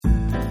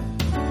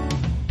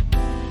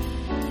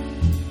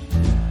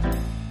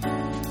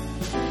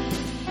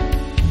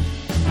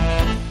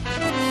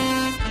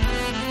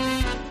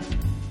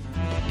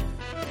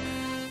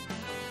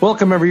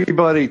Welcome,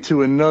 everybody,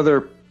 to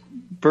another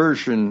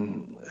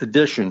edition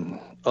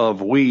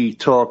of We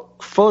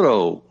Talk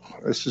Photo.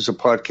 This is a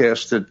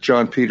podcast that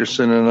John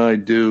Peterson and I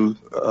do,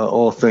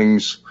 all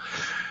things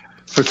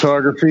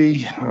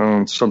photography,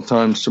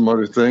 sometimes some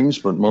other things,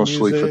 but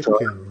mostly music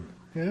photography.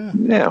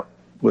 Yeah,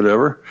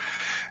 whatever.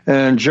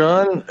 And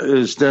John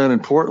is down in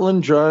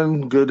Portland.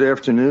 John, good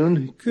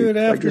afternoon. Good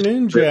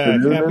afternoon,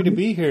 Jack. Happy to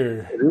be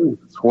here. It is.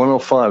 It's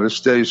 1:05.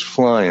 This day's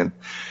flying.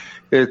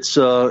 It's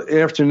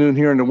afternoon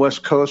here on the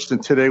West Coast,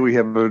 and today we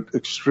have an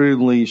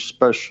extremely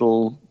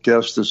special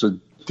guest as a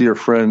dear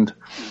friend,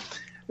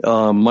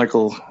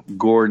 Michael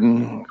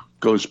Gordon.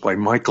 Goes by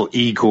Michael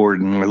E.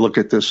 Gordon. I look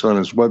at this on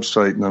his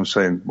website, and I'm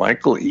saying,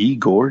 Michael E.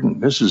 Gordon?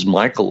 This is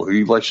Michael.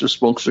 He likes to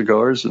smoke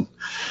cigars and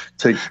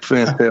take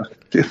fantastic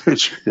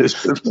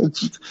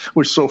images.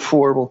 We're so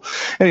horrible.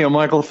 Anyhow,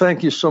 Michael,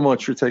 thank you so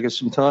much for taking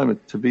some time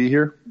to be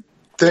here.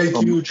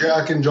 Thank you,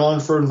 Jack and John,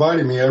 for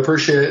inviting me. I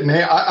appreciate it. And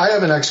hey, I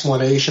have an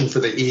explanation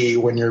for the E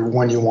when you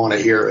want to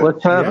hear it.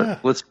 Let's have it.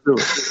 Let's do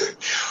it.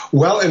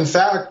 Well, in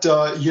fact,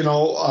 I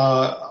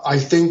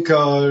think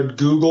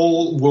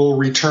Google will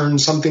return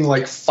something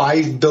like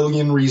 5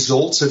 billion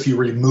results if you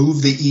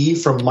remove the E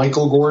from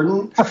Michael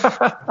Gordon.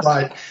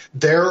 But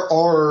there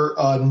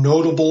are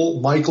notable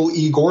Michael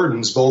E.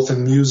 Gordons, both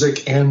in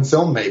music and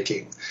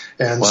filmmaking.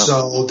 And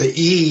so the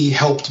E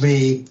helped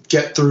me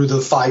get through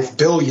the 5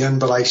 billion,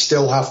 but I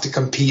still have to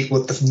compete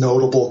with the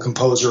notable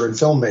composer and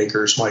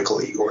filmmakers,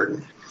 Michael E.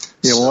 Gordon.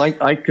 Yeah, well,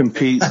 I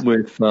compete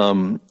with,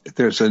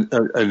 there's an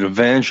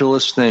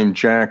evangelist named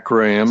Jack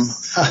Graham.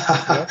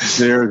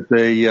 There's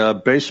a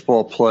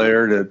baseball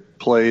player that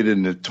played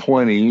in the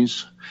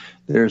 20s.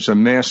 There's a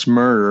mass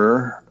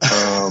murderer.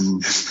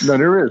 No,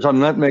 there is.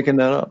 I'm not making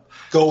that up.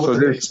 Go with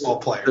the baseball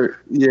player.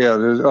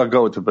 I'll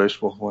go with the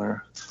baseball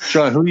player.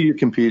 John, who are you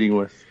competing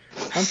with?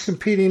 I'm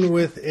competing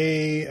with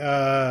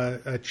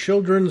a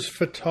children's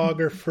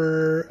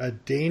photographer, a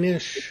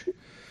Danish,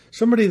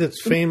 somebody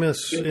that's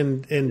famous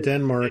in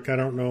Denmark. I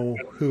don't know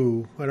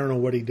who. I don't know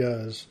what he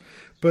does.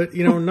 But,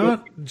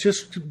 not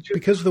just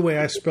because of the way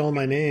I spell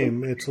my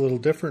name, it's a little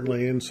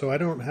differently. And so I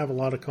don't have a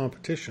lot of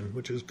competition,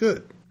 which is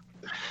good.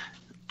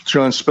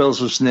 John spells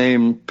his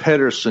name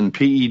Pedersen,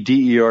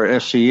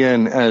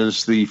 Pedersen,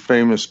 as the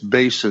famous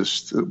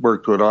bassist that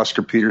worked with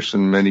Oscar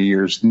Peterson many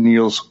years,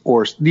 Niels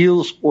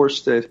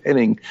Orsted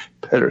Henning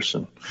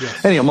Pedersen.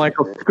 Yes. Anyhow,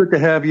 Michael, it's good to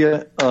have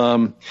you.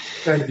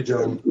 Thank you,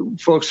 John.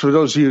 Folks, for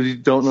those of you who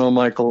don't know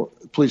Michael,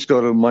 please go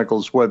to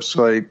Michael's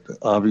website.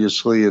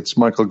 Obviously, it's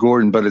Michael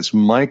Gordon, but it's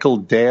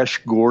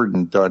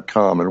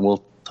michael-gordon.com, and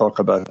we'll talk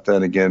about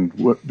that again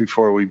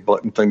before we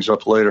button things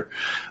up later.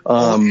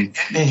 And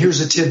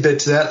here's a tidbit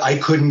to that. I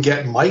couldn't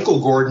get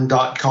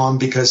michaelgordon.com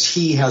because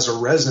he has a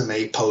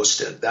resume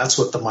posted. That's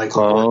what the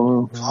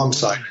michaelgordon.com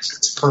site is.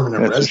 It's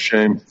permanent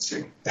resume. That's a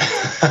shame.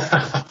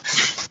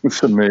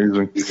 It's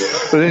amazing.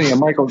 But anyhow,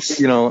 Michael,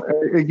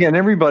 again,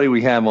 everybody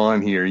we have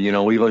on here,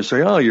 we always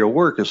say, oh, your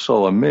work is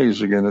so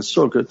amazing and it's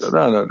so good.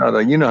 No,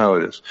 you know how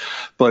it is.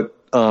 But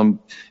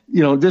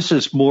this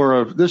is more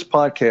of this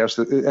podcast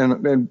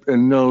and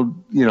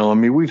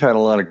we've had a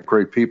lot of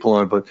great people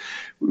on, but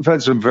we've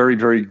had some very,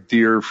 very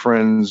dear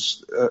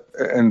friends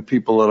and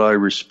people that I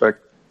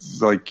respect,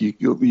 like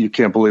you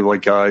can't believe,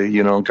 like Guy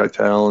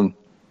Tal, and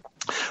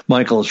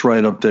Michael is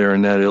right up there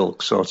in that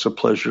ilk. So it's a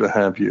pleasure to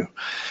have you.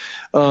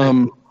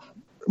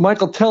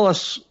 Michael, tell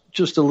us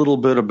just a little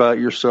bit about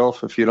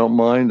yourself, if you don't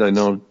mind. I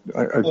know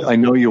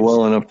you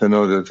well enough to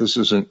know that this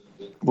isn't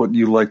what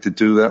you like to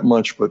do that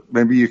much, but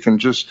maybe you can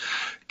just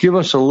give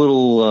us a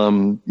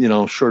little,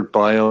 short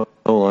bio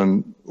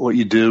on what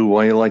you do,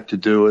 why you like to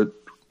do it.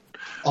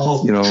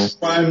 I'll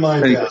try my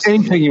best.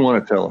 Anything you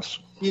want to tell us.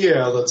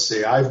 Yeah, let's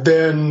see. I've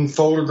been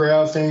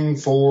photographing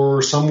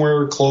for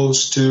somewhere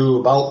close to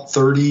about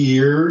 30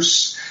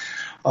 years.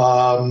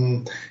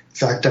 In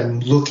fact, I'm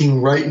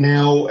looking right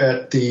now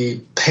at the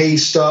pay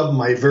stub.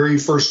 My very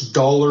first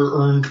dollar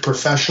earned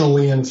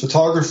professionally in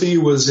photography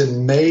was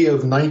in May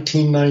of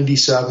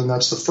 1997.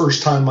 That's the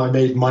first time I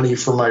made money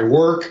for my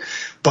work,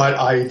 but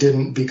I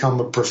didn't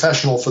become a full-time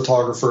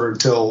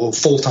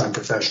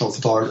professional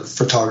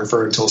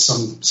photographer until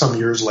some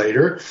years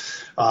later.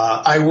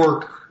 I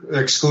work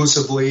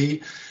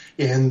exclusively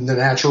in the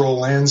natural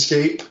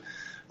landscape.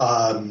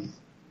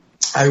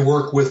 I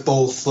work with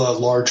both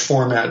large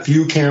format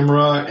view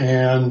camera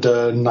and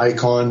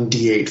Nikon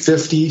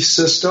D850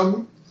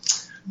 system.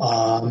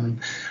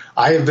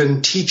 I have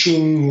been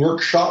teaching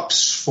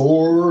workshops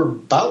for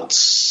about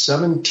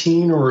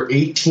 17 or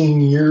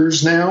 18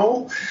 years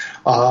now.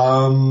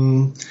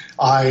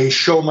 I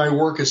show my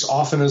work as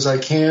often as I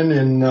can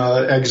in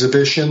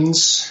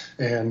exhibitions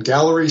and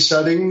gallery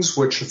settings,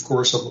 which of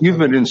course... You've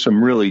been in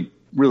some really,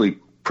 really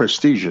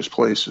prestigious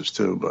places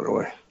too, by the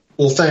way.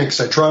 Well, thanks.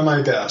 I try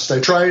my best. I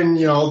try and,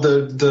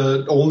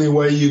 the only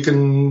way you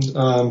can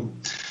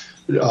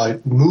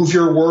move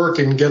your work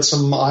and get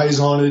some eyes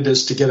on it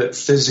is to get it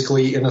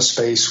physically in a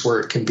space where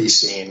it can be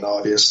seen.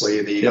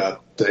 Obviously, the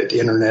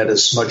internet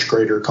is much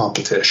greater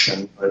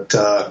competition, but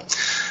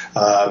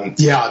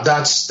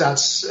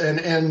that's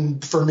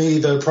and for me,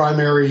 the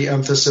primary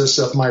emphasis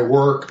of my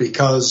work,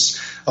 because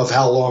of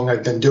how long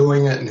I've been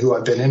doing it and who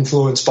I've been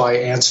influenced by,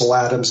 Ansel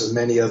Adams and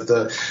many of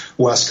the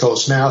West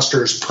Coast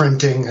masters,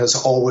 printing has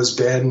always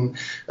been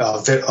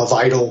a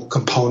vital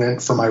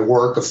component for my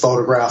work. A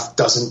photograph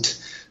doesn't,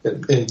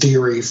 in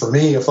theory, for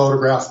me, a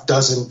photograph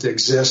doesn't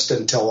exist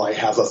until I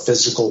have a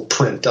physical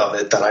print of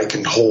it that I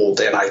can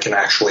hold and I can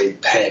actually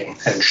hang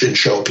and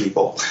show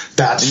people.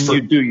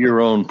 You do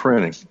your own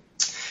printing.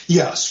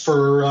 Yes,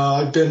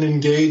 I've been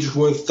engaged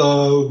with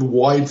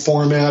wide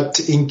format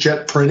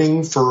inkjet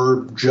printing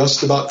for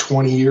just about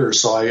 20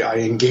 years. So I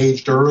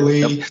engaged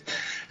early,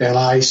 and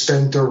I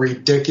spent a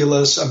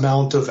ridiculous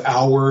amount of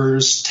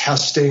hours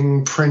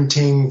testing,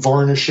 printing,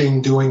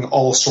 varnishing, doing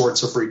all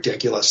sorts of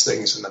ridiculous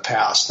things in the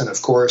past. And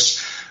of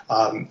course,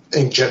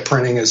 inkjet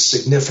printing is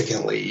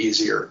significantly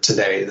easier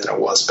today than it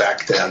was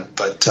back then.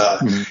 But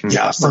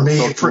for me,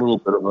 a little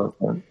bit about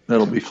that.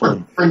 That'll be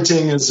fun.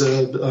 Printing is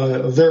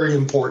a very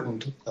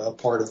important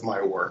part of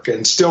my work,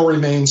 and still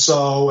remains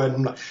so.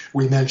 And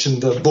we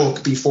mentioned the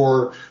book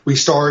before we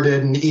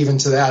started, and even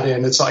to that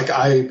end, it's like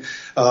a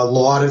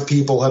lot of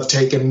people have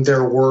taken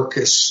their work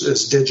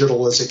as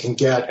digital as it can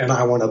get, and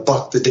I want to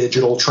buck the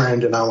digital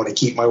trend, and I want to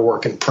keep my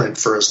work in print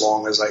for as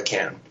long as I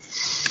can.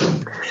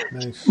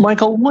 Nice.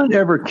 Michael,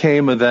 whatever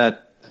came of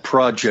that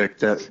project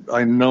that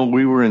I know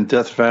we were in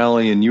Death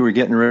Valley and you were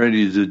getting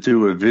ready to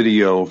do a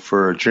video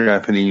for a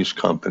Japanese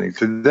company?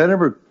 Did that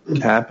ever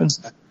happen?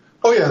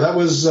 Oh, yeah, that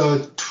was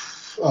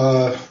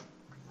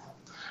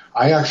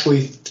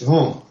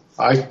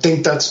I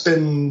think that's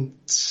been...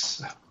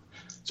 It's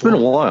been a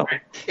while.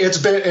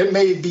 It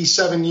may be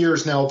 7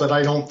 years now, but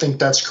I don't think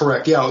that's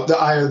correct. Yeah,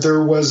 I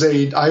was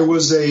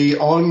a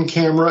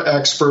on-camera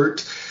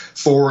expert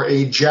for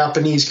a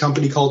Japanese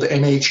company called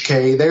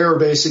NHK. They are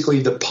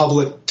basically the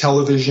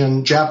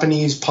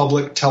Japanese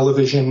public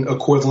television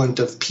equivalent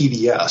of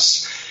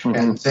PBS. Mm-hmm.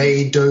 And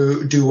they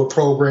do a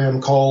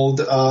program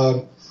called,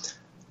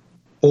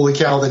 holy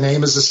cow, the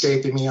name is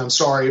escaping me, I'm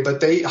sorry,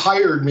 but they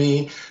hired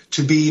me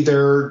to be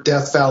their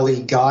Death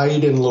Valley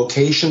guide and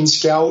location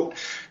scout.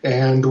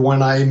 And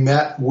when I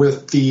met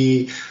with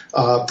the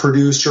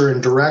producer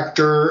and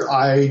director,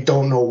 I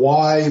don't know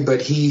why,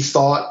 but he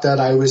thought that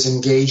I was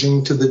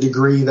engaging to the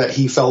degree that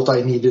he felt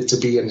I needed to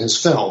be in his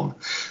film.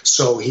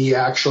 So he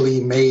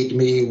actually made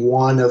me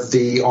one of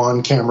the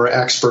on-camera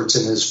experts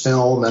in his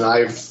film, and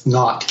I've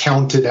not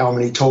counted how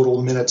many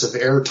total minutes of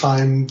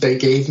airtime they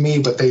gave me,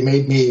 but they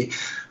made me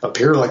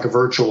appear like a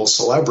virtual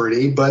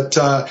celebrity. But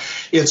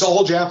it's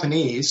all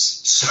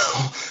Japanese, so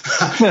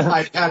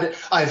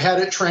I've had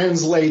it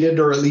translated,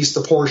 or at least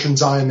the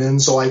portions I'm in,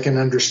 so I can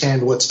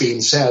understand what's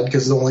being said,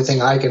 because the only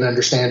thing I can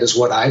understand is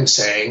what I'm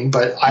saying.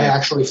 But I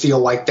actually feel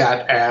like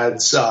that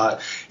adds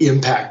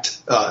impact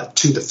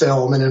to the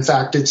film, and in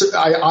fact,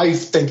 I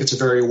think it's a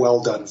very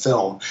well done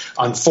film.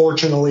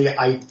 Unfortunately,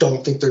 I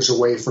don't think there's a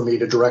way for me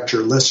to direct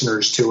your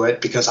listeners to it,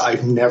 because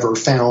I've never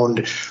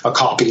found a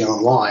copy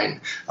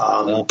online.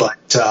 But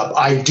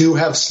I do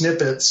have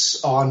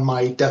snippets on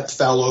my Death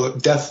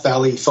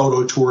Valley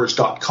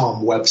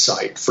Phototours.com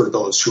website for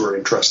those who are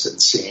interested in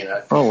seeing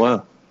it. Oh,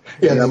 wow.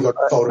 Yeah,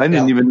 I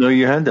didn't even know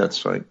you had that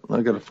site.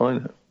 I got to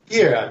find it.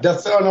 Yeah,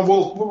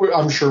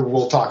 I'm sure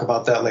we'll talk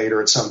about that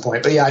later at some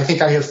point. But yeah, I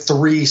think I have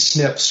 3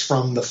 snips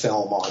from the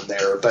film on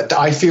there. But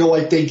I feel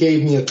like they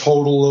gave me a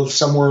total of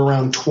somewhere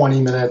around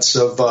 20 minutes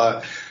of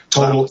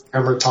total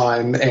camera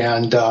time,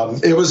 and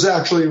it was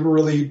actually a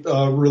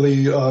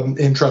really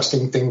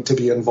interesting thing to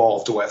be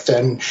involved with.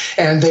 And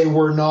they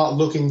were not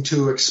looking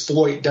to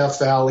exploit Death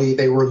Valley;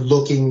 they were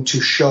looking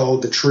to show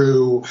the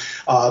true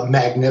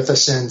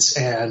magnificence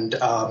and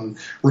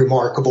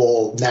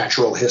remarkable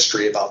natural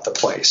history about the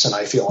place. And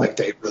I feel like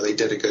they really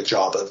did a good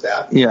job of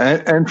that. Yeah,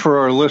 and for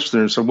our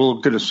listeners, and we're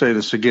going to say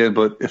this again,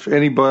 but if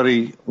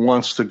anybody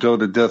wants to go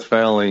to Death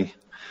Valley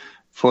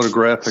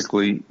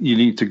photographically, you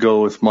need to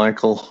go with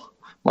Michael.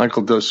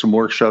 Michael does some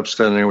workshops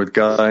down there with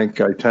Guy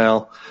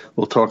Tal.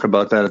 We'll talk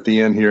about that at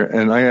the end here.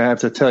 And I have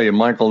to tell you,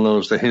 Michael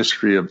knows the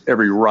history of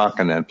every rock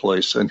in that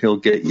place, and he'll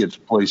get you to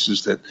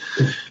places that,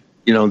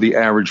 the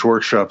average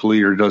workshop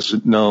leader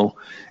doesn't know,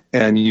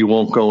 and you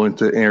won't go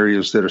into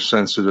areas that are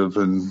sensitive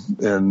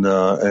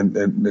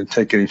and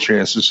take any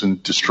chances in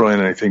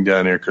destroying anything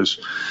down there, because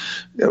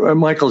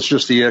Michael's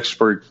just the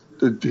expert.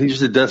 He's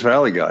the Death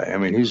Valley guy. I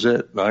mean, he's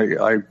it.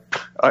 I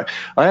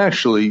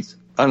actually,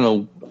 I don't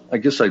know, I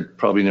guess I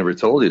probably never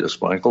told you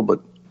this, Michael, but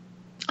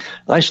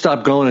I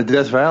stopped going to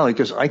Death Valley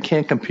because I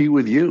can't compete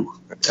with you,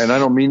 and I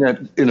don't mean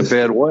that in a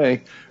bad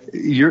way.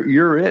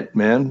 You're it,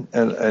 man,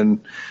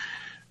 and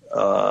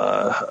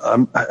I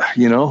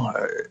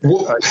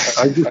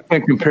just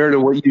can't compare to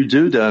what you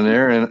do down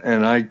there,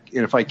 and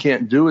if I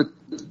can't do it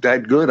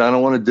that good, I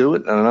don't want to do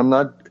it,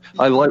 and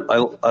I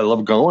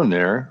love going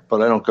there,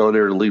 but I don't go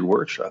there to lead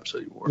workshops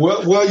anymore.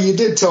 Well, you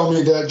did tell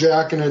me that,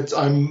 Jack, and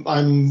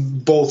I'm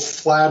both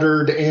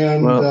flattered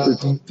and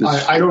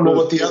I don't know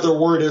what the other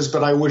word is,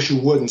 but I wish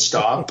you wouldn't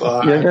stop.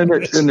 And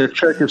the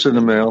check is in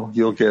the mail.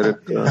 You'll get it.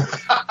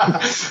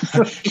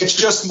 It's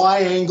just my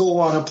angle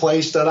on a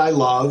place that I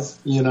love,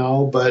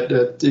 but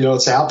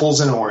it's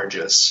apples and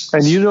oranges.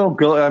 And you don't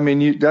go. I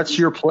mean, that's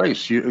your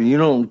place. You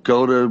don't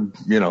go to.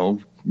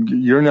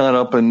 You're not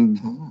up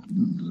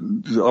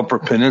in the Upper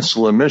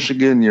Peninsula of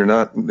Michigan. You're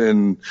not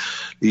in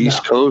the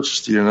East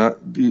Coast. You're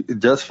not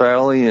Death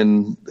Valley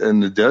and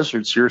the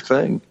desert's your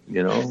thing.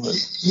 Yeah,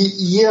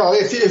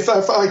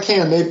 if I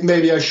can,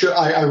 maybe I should.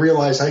 I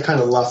realize I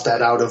kind of left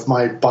that out of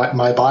my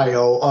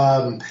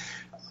bio.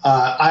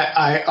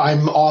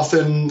 I'm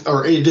often,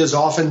 or it is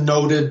often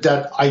noted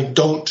that I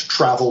don't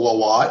travel a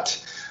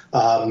lot.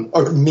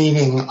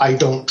 Meaning I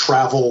don't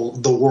travel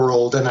the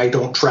world and I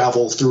don't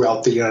travel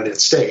throughout the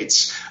United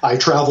States. I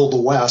travel the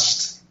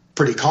West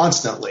pretty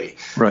constantly.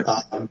 Right.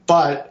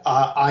 But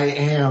I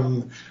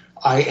am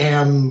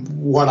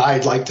what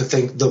I'd like to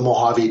think the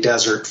Mojave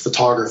Desert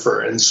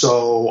photographer. And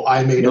so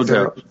I made a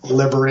very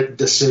deliberate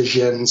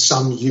decision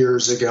some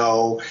years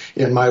ago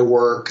in my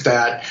work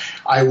that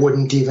I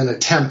wouldn't even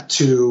attempt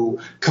to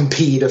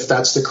compete, if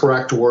that's the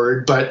correct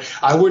word, but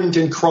I wouldn't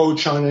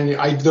encroach on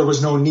there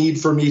was no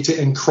need for me to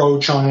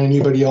encroach on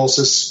anybody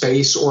else's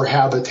space or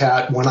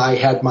habitat when I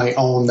had my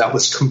own that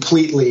was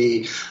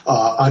completely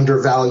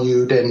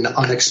undervalued and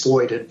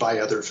unexploited by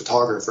other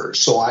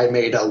photographers. So I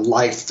made a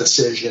life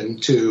decision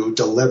to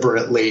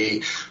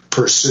deliberately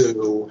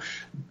pursue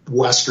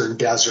Western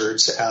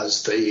deserts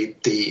as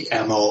the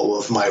MO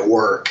of my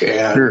work.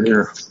 And,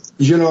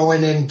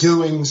 and in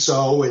doing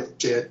so, I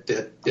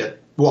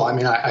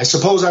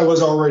suppose I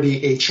was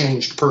already a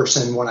changed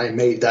person when I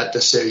made that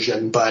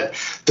decision, but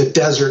the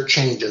desert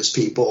changes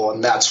people,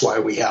 and that's why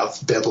we have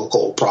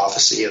biblical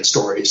prophecy and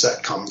stories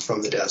that come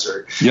from the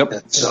desert. Yep.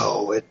 And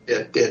so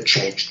it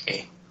changed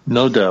me.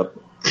 No doubt.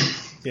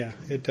 Yeah,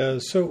 it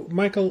does. So,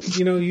 Michael,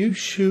 you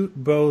shoot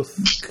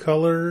both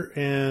color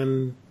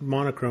and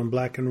monochrome,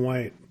 black and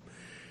white,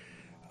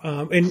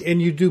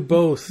 and you do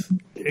both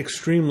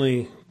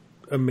extremely,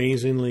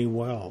 amazingly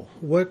well.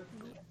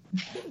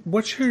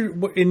 What's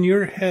in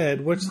your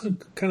head? What's the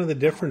kind of the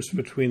difference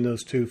between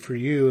those two for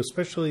you,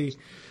 especially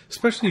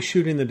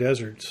shooting the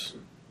deserts?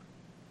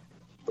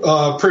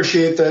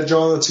 Appreciate that,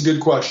 John. That's a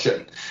good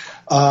question.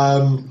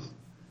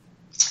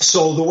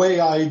 So the way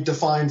I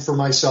define for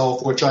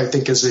myself, which I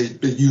think is a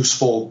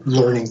useful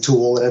learning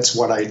tool, that's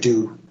what I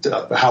do,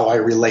 how I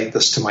relate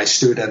this to my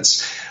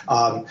students.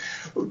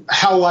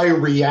 How I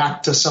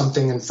react to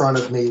something in front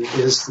of me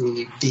is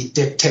the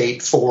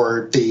dictate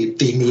for the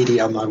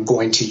medium I'm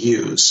going to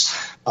use.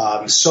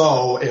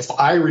 So if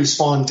I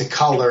respond to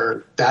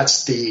color,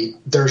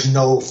 there's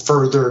no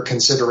further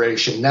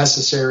consideration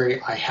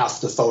necessary. I have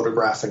to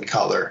photograph in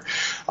color.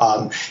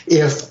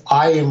 If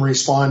I am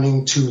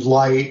responding to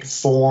light,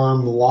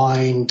 form,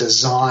 line,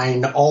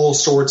 design, all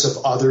sorts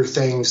of other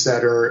things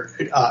that are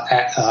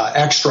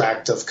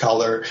extract of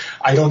color,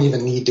 I don't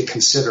even need to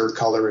consider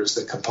color as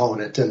the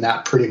component, and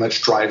that pretty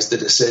much drives the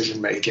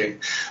decision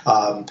making.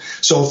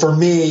 So for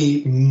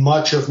me,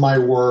 much of my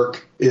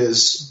work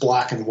is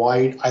black and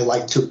white. I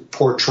like to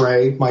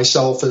portray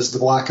myself as the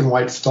black and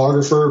white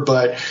photographer,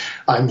 but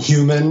I'm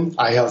human.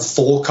 I have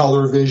full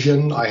color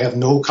vision. I have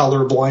no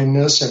color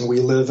blindness, and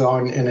we live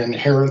on an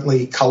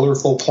inherently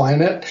colorful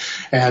planet.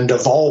 And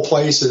of all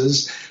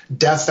places,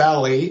 Death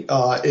Valley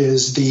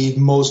is the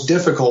most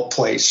difficult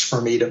place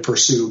for me to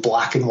pursue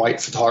black and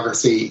white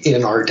photography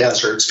in our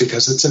deserts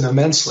because it's an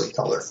immensely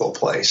colorful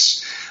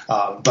place.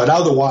 But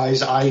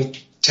otherwise, I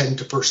tend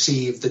to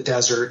perceive the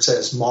deserts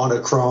as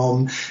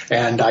monochrome,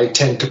 and I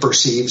tend to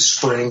perceive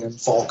spring and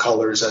fall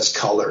colors as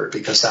color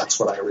because that's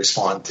what I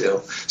respond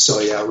to. So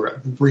yeah,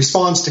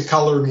 response to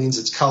color means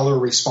it's color.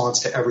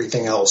 Response to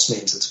everything else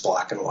means it's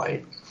black and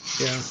white.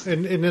 Yeah,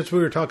 and as we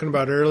were talking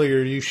about earlier,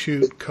 you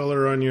shoot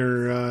color on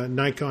your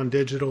Nikon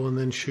digital and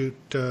then shoot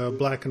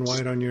black and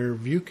white on your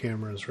view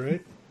cameras,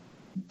 right?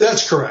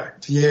 That's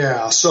correct.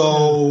 Yeah.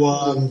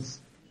 So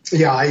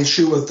I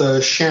shoot with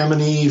the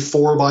Chamonix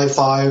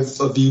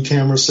 4x5 view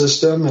camera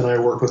system, and I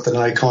work with the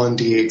Nikon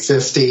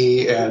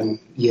D850. And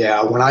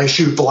yeah, when I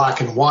shoot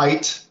black and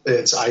white,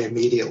 I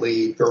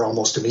immediately or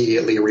almost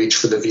immediately reach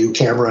for the view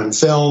camera and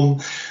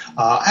film.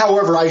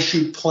 However, I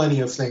shoot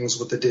plenty of things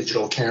with the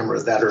digital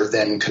camera that are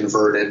then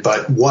converted.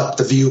 But what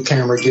the view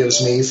camera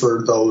gives me,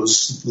 for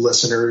those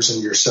listeners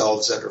and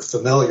yourselves that are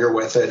familiar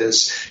with it,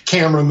 is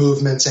camera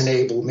movements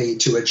enable me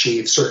to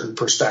achieve certain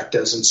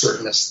perspectives and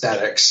certain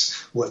aesthetics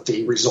with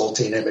the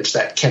resulting image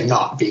that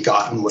cannot be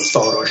gotten with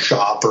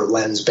Photoshop or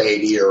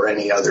Lensbaby or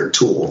any other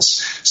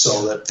tools.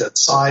 So that the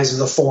size of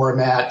the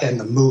format and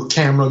the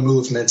camera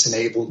movements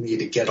enable me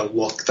to get a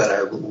look that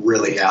I'm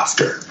really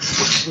after.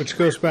 Which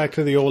goes back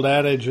to the old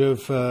adage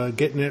of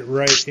getting it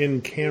right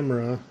in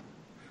camera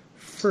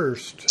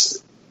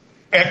first.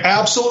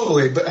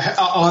 Absolutely, but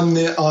on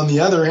the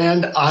other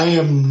hand, I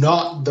am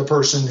not the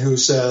person who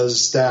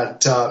says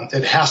that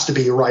it has to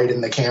be right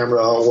in the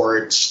camera or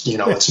it's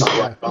it's not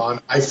right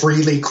on. I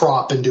freely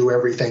crop and do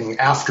everything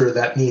after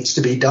that needs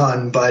to be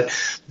done, but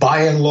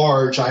by and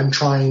large, I'm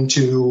trying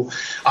to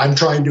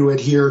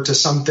adhere to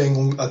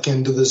something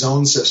akin to the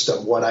zone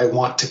system. What I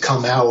want to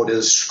come out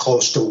is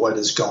close to what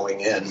is going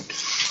in.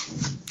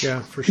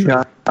 Yeah, for sure.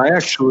 Yeah, I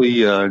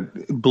actually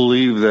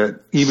believe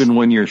that even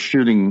when you're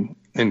shooting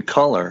in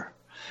color,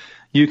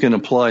 you can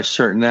apply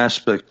certain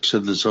aspects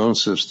of the zone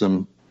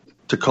system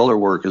to color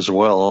work as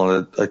well.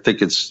 And I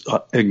think it's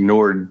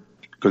ignored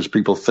because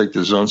people think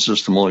the zone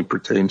system only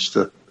pertains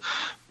to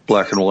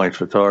black and white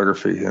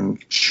photography.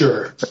 And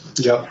sure,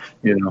 yeah.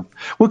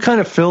 What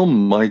kind of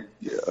film, Mike,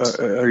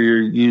 are you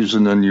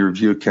using on your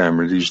view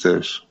camera these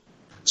days?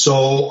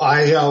 So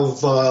I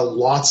have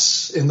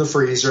lots in the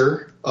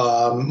freezer.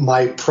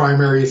 My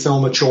primary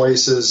film of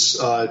choice is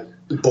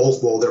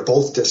they're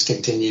both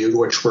discontinued,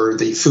 which were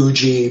the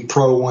Fuji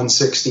Pro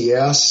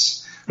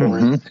 160S,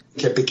 or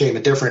it became a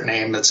different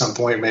name at some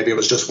point. Maybe it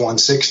was just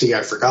 160,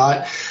 I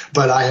forgot.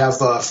 But I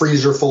have a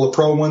freezer full of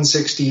Pro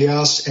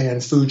 160S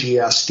and Fuji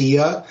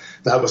Astia.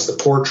 That was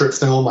the portrait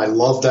film. I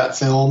love that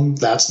film.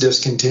 That's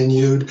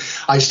discontinued.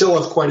 I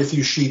still have quite a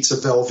few sheets of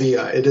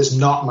Velvia. It is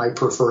not my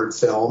preferred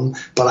film,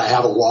 but I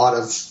have a lot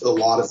of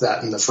that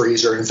in the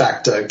freezer. In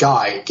fact, a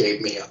guy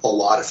gave me a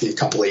lot a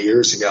couple of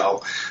years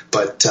ago.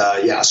 But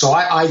so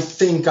I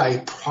think I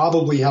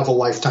probably have a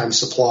lifetime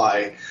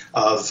supply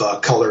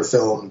of color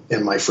film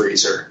in my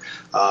freezer.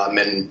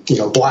 And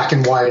black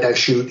and white, I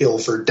shoot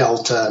Ilford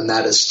Delta, and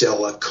that is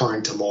still a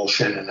current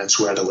emulsion, and it's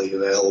readily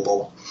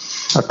available.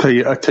 I'll tell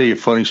you a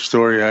funny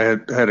story. I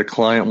had a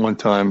client one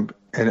time,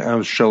 and I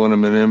was showing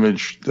him an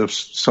image of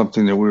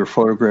something that we were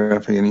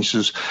photographing, and he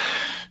says,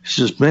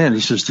 "Man,"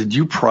 did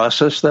you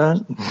process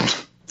that?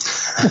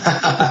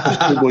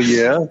 I said, well,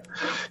 yeah.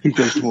 He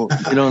goes, well,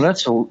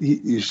 that's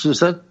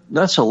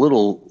a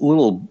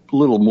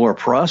little more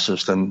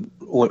processed than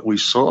what we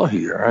saw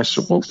here. I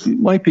said, well, it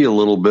might be a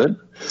little bit.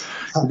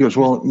 He goes,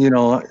 well,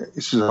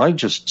 he says, I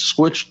just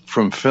switched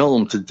from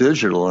film to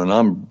digital, and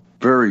I'm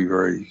very,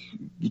 very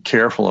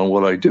careful on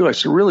what I do. I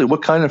said, really?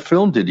 What kind of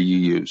film did you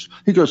use?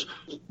 He goes,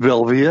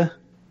 Velvia.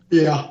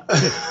 Yeah.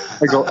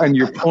 I go, and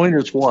your point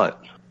is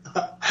what?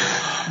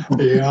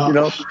 Yeah.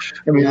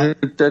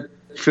 That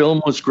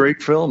film was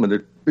great film,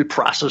 and it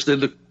processed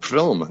into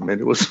film. I mean,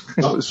 it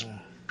was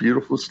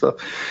beautiful stuff.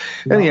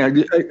 Yeah. Anyhow,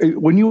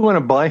 when you want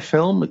to buy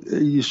film,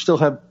 you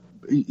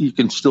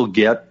can still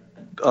get,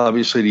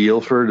 obviously, the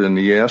Ilford and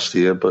the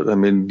Astia, but I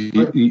mean,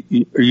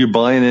 are you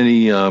buying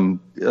any of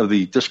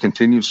the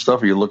discontinued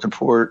stuff? Are you looking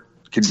for it?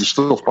 Can you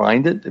still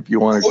find it if you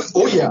want to?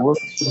 Oh yeah.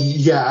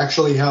 Yeah, I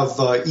actually have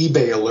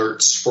eBay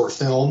alerts for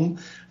film.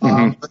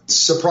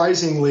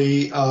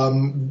 Surprisingly,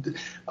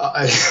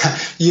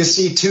 you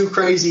see two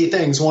crazy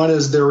things. One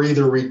is they're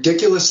either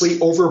ridiculously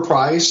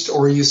overpriced,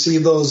 or you see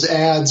those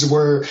ads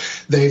where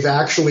they've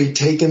actually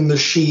taken the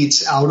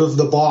sheets out of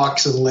the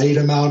box and laid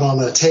them out on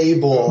a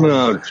table.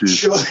 Oh,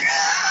 geez.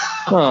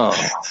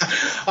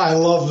 I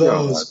love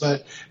those.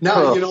 But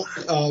now,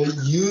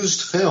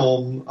 used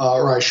film,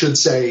 or I should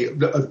say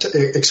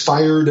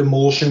expired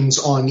emulsions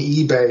on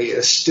eBay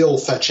is still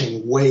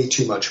fetching way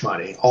too much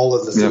money, all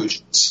of the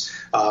Fujis.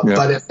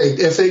 But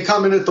if they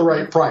come in at the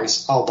right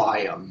price, I'll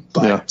buy them.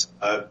 But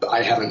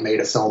I haven't made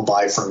a film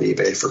buy from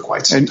eBay for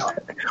quite some time.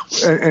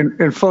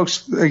 And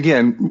folks,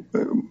 again,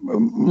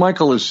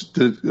 Michael is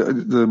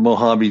the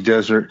Mojave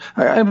Desert.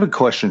 I have a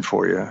question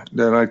for you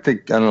that I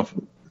don't know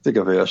if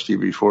I've asked you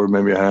before.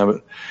 Maybe I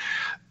haven't.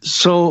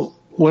 So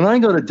when I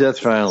go to Death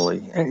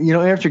Valley,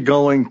 after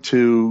going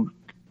to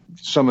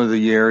some of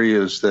the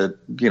areas that,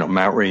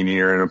 Mount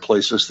Rainier and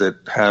places that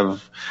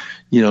have,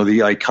 the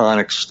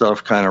iconic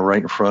stuff kind of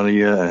right in front of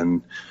you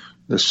and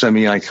the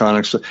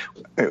semi-iconic stuff.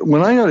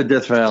 When I go to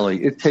Death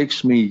Valley, it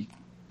takes me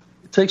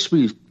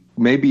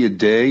maybe a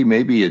day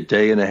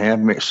and a half,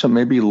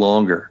 maybe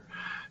longer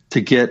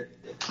to get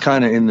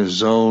kind of in the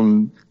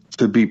zone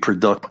to be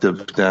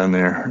productive down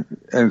there.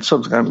 And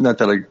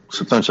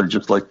sometimes I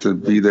just like to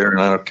be there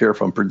and I don't care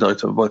if I'm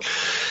productive, but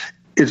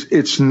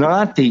it's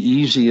not the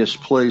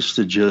easiest place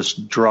to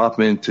just drop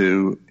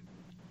into,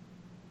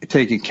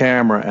 take a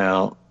camera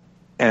out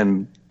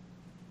and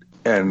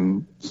I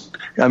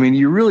mean,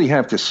 you really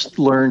have to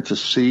learn to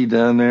see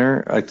down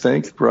there, I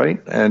think,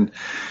 right? And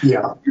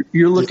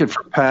you're looking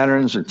for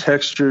patterns and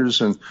textures,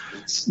 and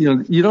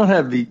you don't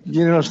have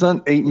it's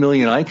not 8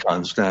 million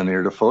icons down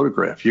there to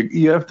photograph.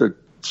 You have to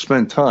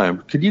spend time.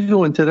 Could you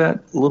go into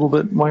that a little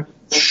bit, Mike?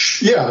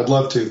 Yeah, I'd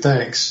love to.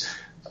 Thanks.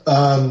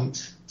 Well,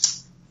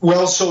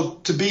 so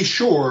to be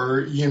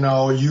sure,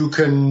 you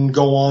can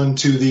go on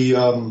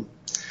to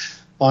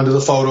onto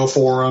the photo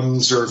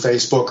forums or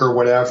Facebook or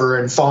whatever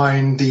and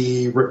find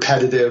the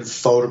repetitive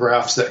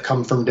photographs that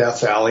come from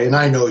Death Valley. And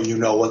I know you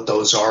know what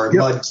those are.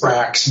 Yep.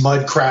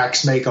 Mud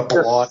cracks make up a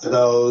lot of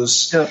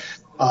those. Yep.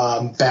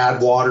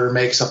 Bad water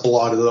makes up a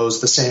lot of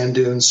those, the sand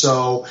dunes.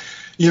 So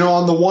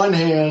On the one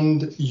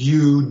hand,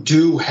 you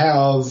do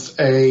have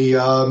a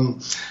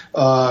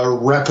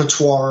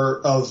repertoire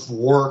of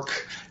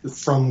work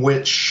from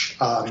which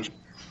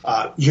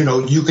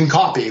you can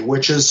copy,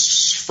 which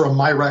is, from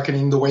my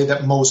reckoning, the way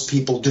that most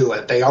people do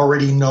it. They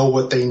already know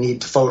what they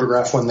need to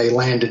photograph when they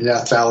land in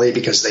Death Valley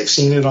because they've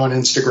seen it on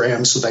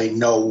Instagram, so they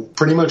know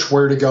pretty much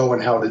where to go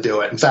and how to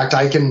do it. In fact,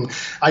 I can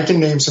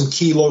name some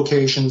key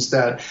locations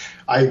that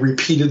I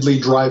repeatedly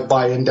drive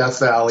by in Death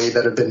Valley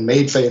that have been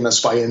made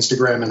famous by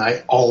Instagram, and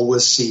I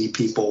always see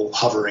people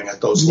hovering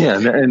at those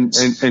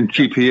locations. And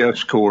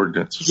GPS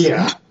coordinates.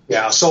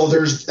 Yeah, so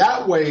there's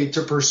that way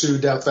to pursue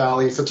Death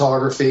Valley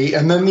photography.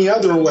 And then the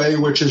other way,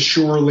 which is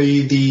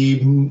surely the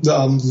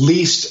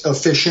least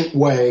efficient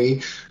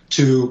way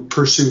to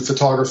pursue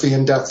photography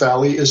in Death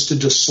Valley, is to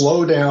just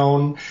slow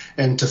down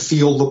and to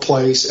feel the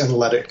place and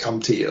let it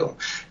come to you.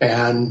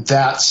 And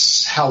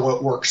that's how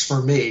it works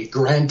for me.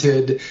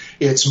 Granted,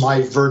 it's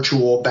my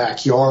virtual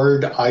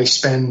backyard. I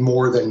spend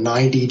more than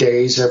 90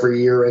 days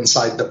every year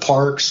inside the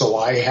park, so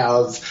I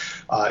have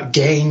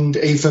gained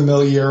a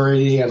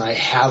familiarity, and I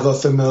have a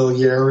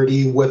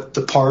familiarity with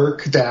the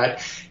park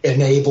that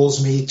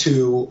enables me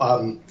to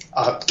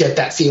get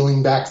that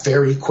feeling back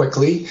very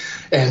quickly.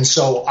 And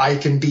so I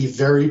can be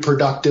very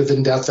productive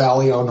in Death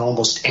Valley on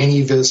almost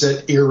any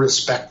visit,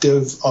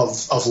 irrespective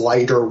of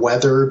light or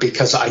weather,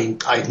 because I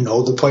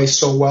know the place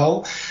so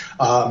well.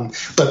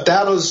 But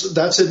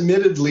that's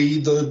admittedly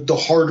the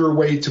harder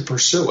way to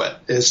pursue it,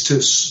 is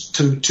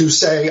to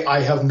say, I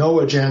have no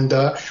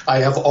agenda, I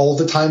have all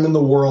the time in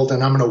the world,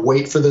 and I'm going to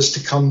wait for this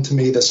to come to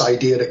me, this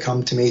idea to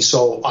come to me,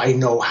 so I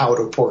know how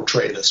to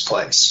portray this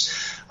place.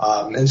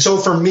 And so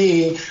for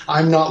me,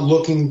 I'm not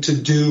looking to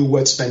do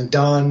what's been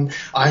done.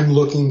 I'm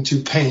looking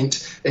to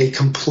paint a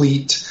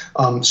complete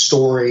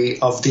story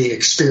of the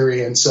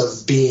experience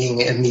of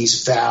being in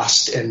these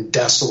vast and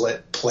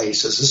desolate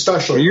places,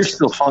 especially. You're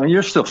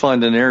still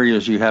finding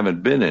areas you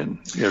haven't been in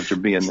after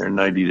being there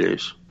 90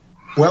 days.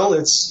 Well,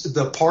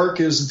 the park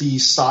is the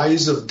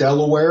size of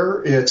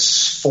Delaware.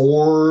 It's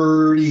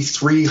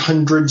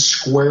 4,300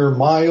 square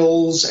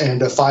miles.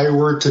 And if I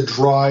were to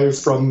drive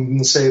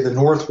from, say, the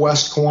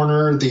northwest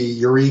corner, the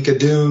Eureka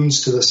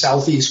Dunes, to the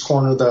southeast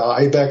corner, the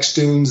Ibex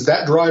Dunes,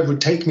 that drive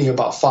would take me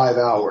about 5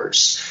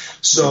 hours.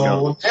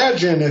 So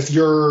imagine if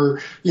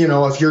you're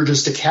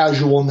just a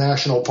casual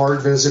national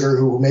park visitor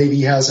who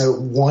maybe has a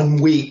 1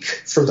 week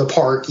for the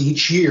park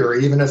each year,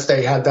 even if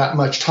they had that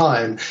much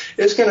time,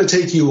 it's going to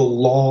take you a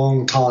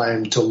long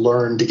time to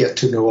learn to get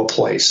to know a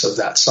place of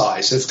that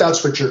size, if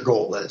that's what your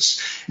goal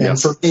is. And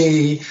for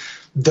me,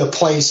 the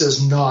place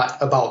is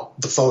not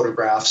about the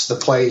photographs. The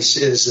place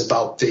is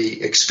about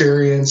the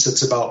experience.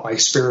 It's about my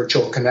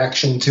spiritual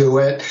connection to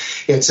it.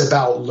 It's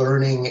about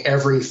learning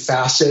every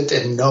facet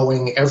and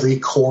knowing every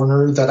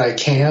corner that I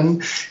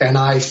can. And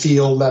I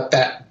feel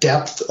that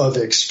depth of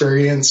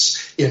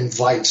experience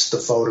invites the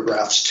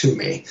photographs to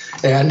me.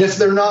 And if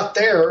they're not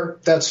there,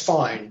 that's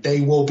fine.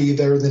 They will be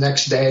there the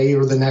next day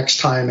or the next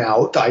time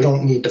out. I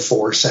don't need to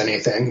force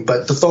anything,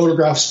 but the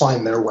photographs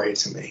find their way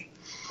to me.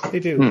 They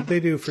do.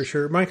 They do, for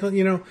sure. Michael,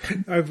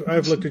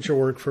 I've looked at your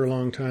work for a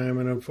long time,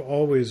 and I've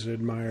always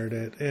admired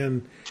it.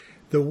 And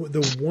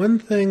the one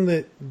thing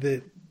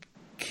that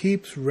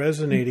keeps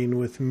resonating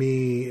with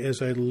me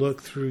as I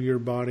look through your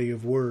body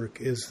of work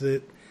is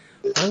that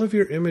all of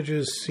your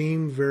images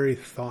seem very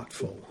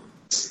thoughtful.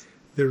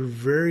 They're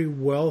very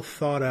well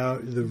thought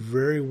out. They're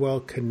very well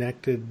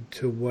connected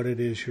to what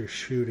it is you're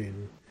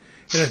shooting.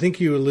 And I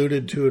think you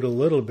alluded to it a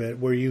little bit,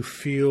 where you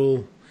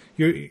feel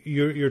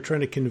you're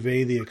trying to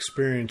convey the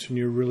experience, and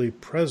you're really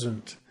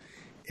present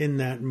in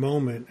that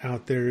moment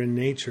out there in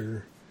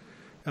nature,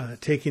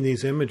 taking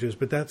these images.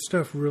 But that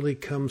stuff really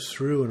comes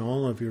through in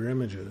all of your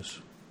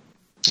images.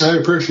 I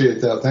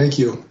appreciate that. Thank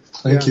you.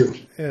 Thank you.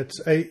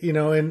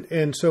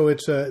 So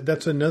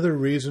that's another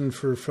reason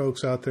for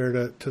folks out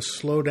there to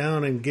slow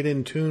down and get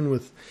in tune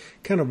with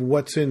kind of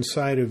what's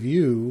inside of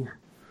you.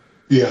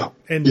 Yeah.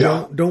 And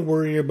don't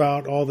worry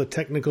about all the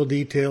technical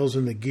details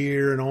and the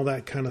gear and all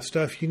that kind of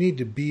stuff. You need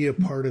to be a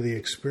part of the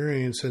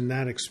experience, and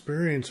that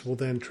experience will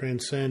then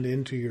transcend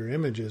into your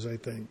images, I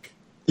think.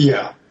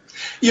 Yeah.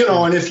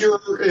 And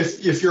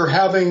if you're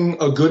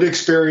having a good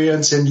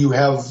experience and you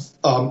have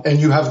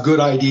good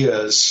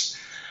ideas,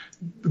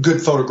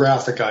 good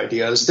photographic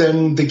ideas,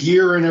 then the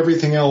gear and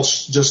everything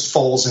else just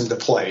falls into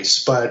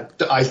place.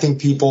 But I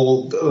think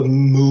people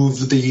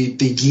move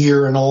the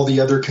gear and all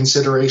the other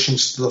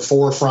considerations to the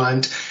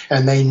forefront,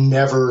 and they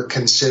never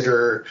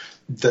consider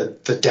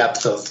the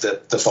depth of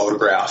the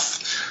photograph.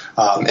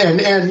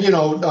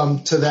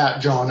 To that,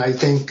 John, I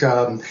think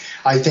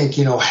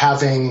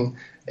having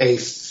a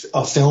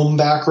film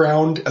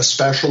background,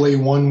 especially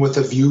one with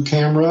a view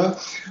camera.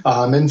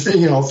 And,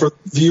 for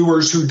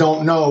viewers who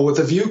don't know, with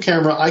a view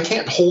camera, I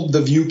can't hold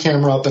the view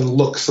camera up and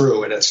look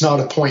through it. It's not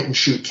a point and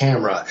shoot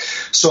camera.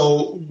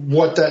 So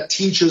what that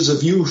teaches a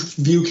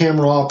view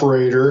camera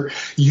operator,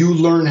 you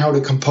learn how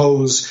to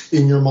compose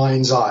in your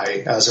mind's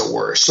eye, as it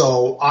were.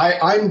 So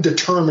I'm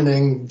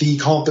determining the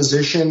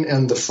composition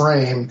and the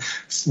frame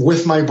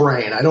with my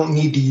brain. I don't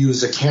need to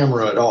use a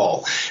camera at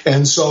all.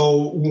 And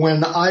so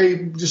when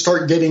I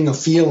start getting a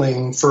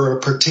feeling for a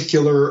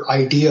particular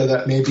idea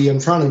that may be in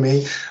front of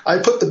me, I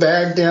put the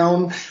bag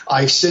down,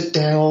 I sit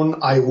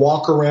down, I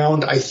walk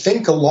around, I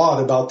think a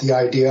lot about the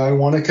idea I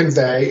want to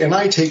convey, and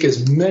I take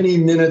as many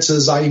minutes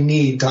as I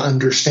need to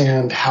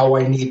understand how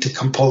I need to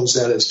compose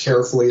that as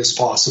carefully as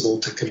possible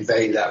to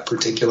convey that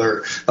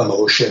particular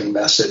emotion,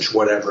 message,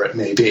 whatever it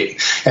may be.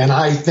 And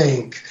I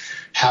think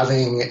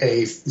having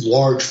a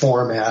large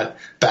format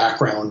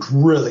background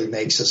really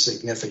makes a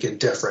significant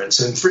difference.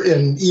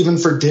 And even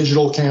for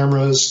digital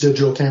camera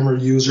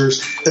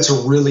users, it's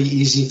a really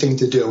easy thing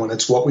to do. And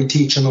it's what we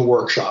teach in the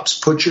workshops.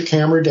 Put your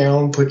camera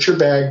down, put your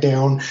bag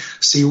down,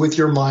 see with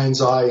your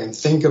mind's eye, and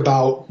think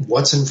about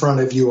what's in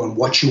front of you and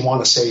what you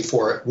want to say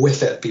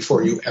with it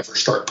before you ever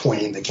start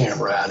pointing the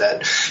camera at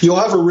it. You'll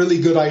have a really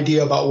good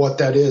idea about what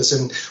that is.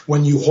 And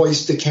when you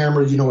hoist the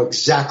camera, you know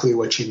exactly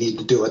what you need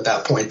to do at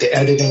that point. The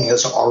editing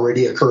has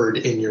already occurred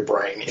in your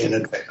brain in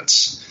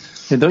advance.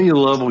 And don't you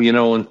love, when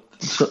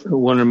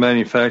one of the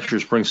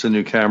manufacturers brings a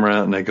new camera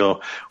out and they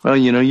go, well,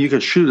 you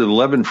could shoot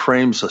 11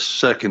 frames a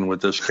second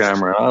with this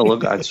camera.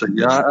 I'd say,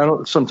 yeah, I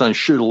don't sometimes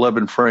shoot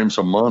 11 frames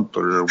a month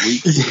or a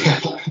week.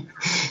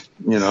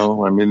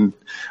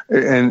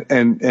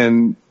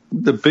 And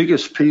the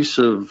biggest piece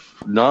of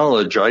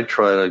knowledge I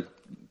try to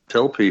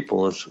tell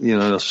people is,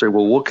 they'll say,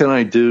 well, what can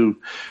I do?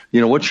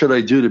 What should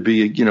I do to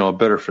be, a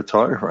better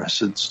photographer? I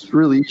said, it's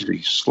really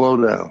easy. Slow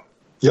down.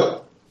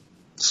 Yep.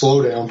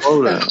 Slow down.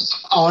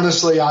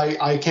 Honestly,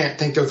 I can't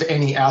think of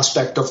any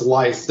aspect of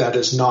life that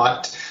is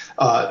not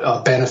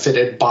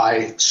benefited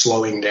by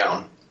slowing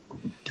down.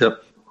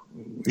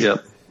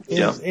 Yep.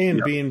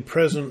 And being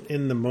present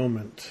in the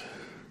moment.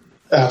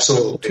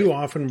 Absolutely. Too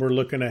often we're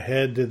looking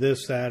ahead to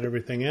this, that,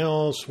 everything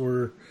else.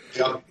 We're,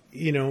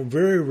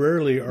 very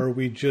rarely are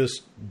we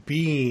just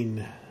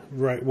being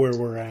right where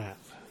we're at.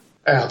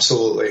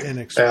 Absolutely. And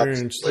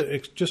experience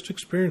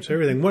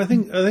everything. Well, I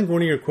think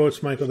one of your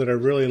quotes, Michael, that I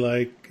really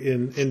like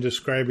in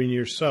describing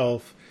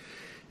yourself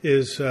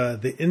is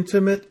the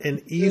intimate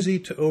and easy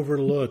to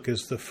overlook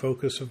is the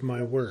focus of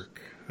my work.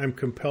 I'm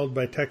compelled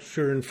by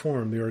texture and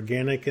form, the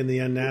organic and the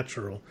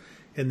unnatural,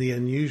 and the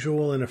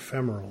unusual and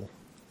ephemeral.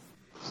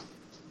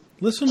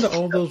 Listen to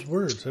all those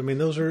words. I mean,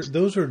 those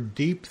are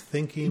deep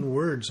thinking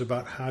words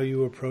about how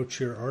you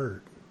approach your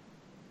art.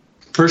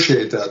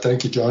 Appreciate that.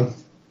 Thank you, John.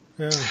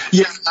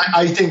 Yeah,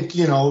 I think,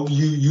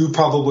 you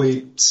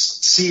probably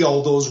see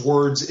all those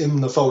words in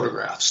the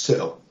photographs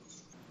too.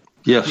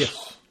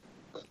 Yes.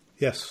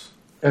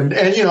 And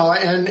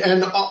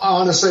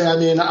honestly, I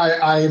mean,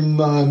 I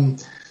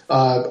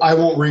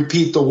won't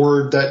repeat the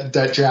word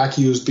that Jack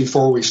used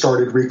before we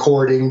started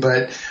recording,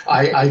 but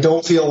I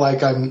don't feel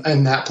like I'm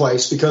in that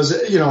place because,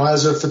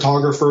 as a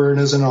photographer and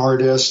as an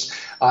artist,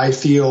 I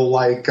feel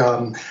like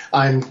I'm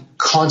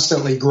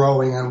constantly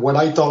growing, and what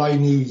I thought I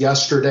knew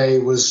yesterday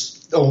was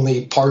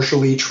only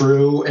partially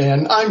true,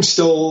 and I'm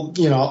still,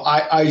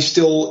 I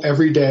still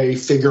every day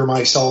figure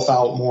myself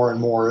out more and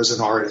more as an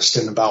artist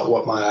and about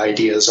what my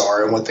ideas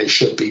are and what they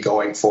should be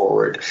going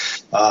forward.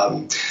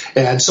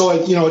 And so,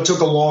 it took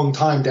a long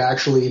time to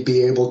actually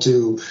be able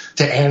to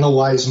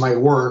analyze my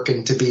work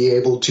and to be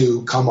able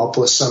to come up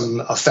with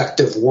some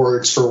effective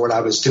words for what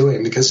I was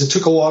doing, because it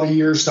took a lot of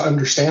years to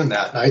understand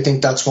that. And I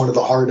think that's one of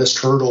the hardest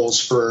hurdles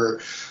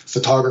for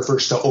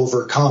photographers to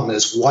overcome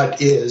is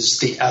what is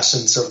the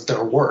essence of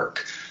their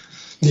work.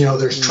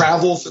 There's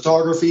travel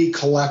photography,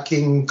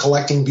 collecting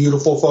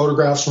beautiful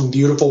photographs from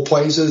beautiful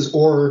places,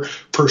 or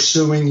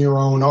pursuing your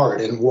own art.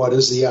 And what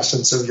is the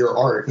essence of your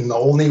art? And the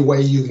only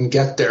way you can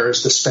get there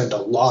is to spend a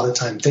lot of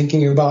time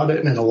thinking about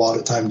it and a lot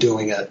of time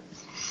doing it.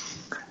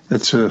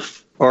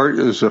 Art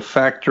is a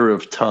factor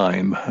of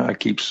time, I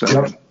keep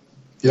saying.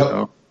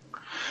 Yep.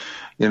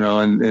 It's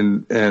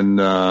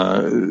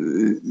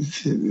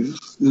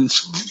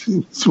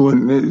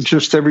when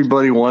just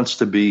everybody wants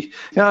to be.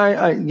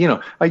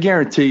 I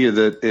guarantee you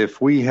that if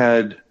we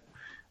had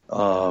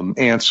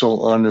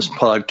Ansel on this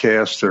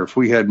podcast, or if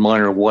we had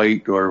Minor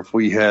White, or if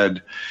we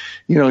had,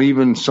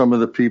 even some of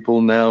the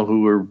people now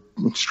who are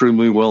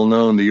extremely well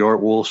known, the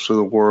Art Wolves of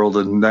the world,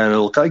 and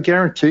that, I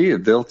guarantee you,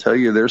 they'll tell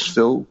you they're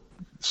still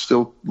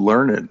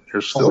learning. They're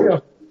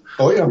still,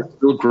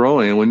 still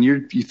growing. When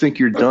you think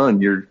you're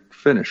done, you're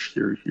finished.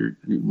 You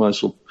might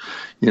as well,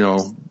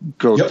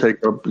 go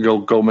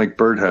go make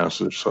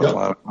birdhouses.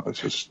 So I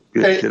just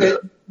get it.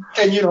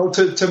 And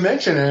to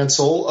mention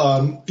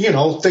Ansel,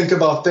 think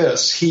about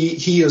this.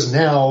 He is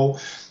now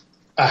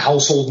a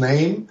household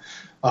name.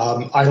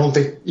 I don't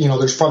think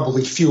there's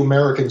probably few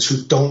Americans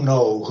who don't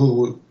know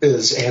who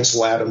is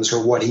Ansel Adams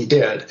or what he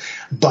did,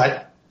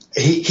 but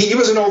he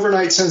was an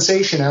overnight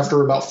sensation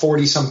after about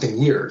 40-something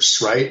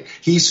years, right?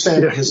 He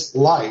spent his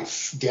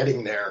life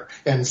getting there.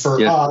 And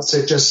for us,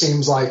 it just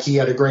seems like he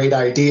had a great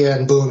idea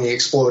and boom, he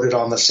exploded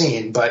on the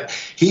scene. But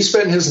he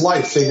spent his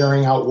life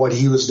figuring out what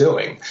he was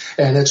doing.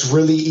 And it's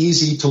really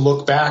easy to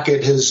look back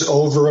at his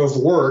oeuvre of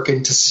work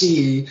and to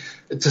see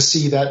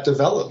that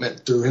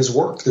development through his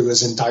work, through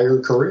his entire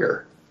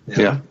career.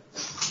 Yeah.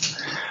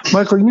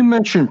 Michael, you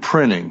mentioned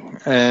printing,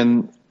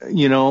 and I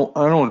don't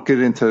want to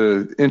get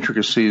into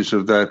intricacies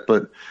of that,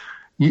 but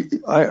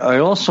I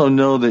also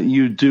know that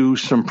you do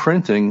some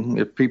printing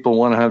if people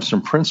want to have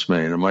some prints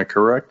made. Am I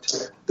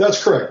correct?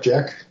 That's correct,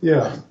 Jack.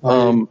 Yeah.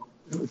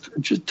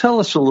 Just tell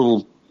us a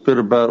little bit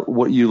about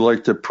what you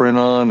like to print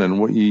on and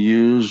what you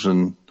use,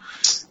 and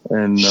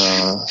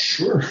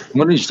sure.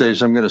 One of these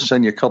days I'm going to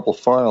send you a couple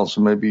files,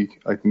 and maybe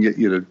I can get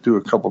you to do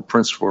a couple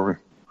prints for me.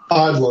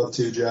 I'd love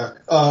to, Jack.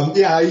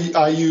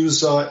 I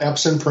use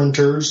Epson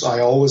printers.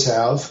 I always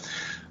have.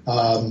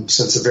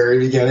 Since the very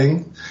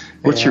beginning.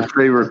 What's your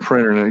favorite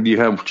printer? Do you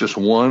have just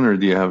one, or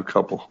do you have a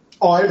couple?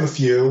 Oh, I have a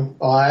few.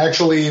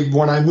 Actually,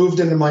 when I moved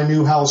into my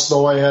new house,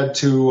 though, I had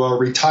to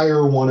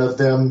retire one of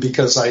them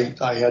because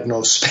I had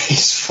no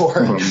space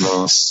for it. Oh,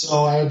 no.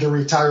 So I had to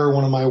retire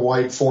one of my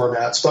wide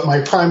formats. But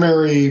my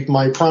primary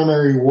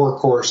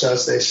workhorse,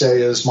 as they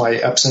say, is my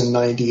Epson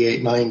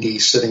 9890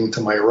 sitting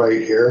to my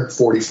right here,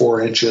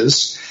 44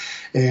 inches.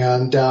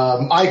 And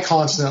I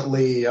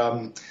constantly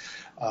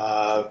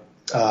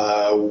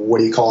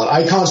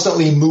I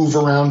constantly move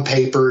around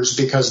papers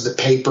because the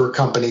paper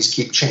companies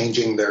keep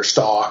changing their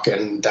stock,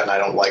 and then I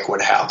don't like what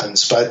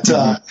happens. But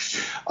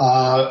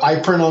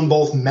I print on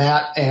both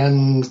matte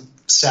and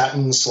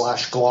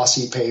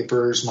satin/glossy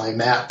papers. My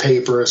matte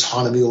paper is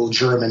Hahnemühle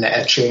German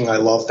etching. I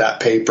love that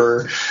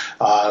paper.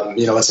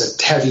 It's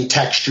a heavy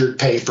textured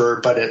paper,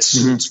 but it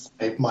suits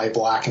my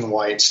black and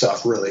white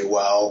stuff really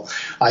well.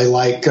 I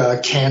like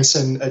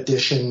Canson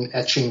Edition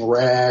etching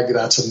rag.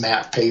 That's a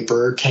matte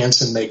paper.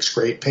 Canson makes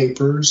great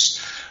papers.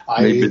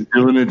 They've been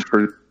doing it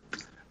for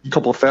a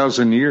couple of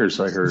thousand years,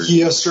 I heard.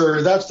 Yes,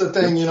 sir. That's the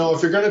thing.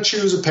 If you're going to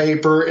choose a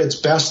paper, it's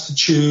best to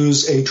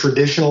choose a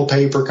traditional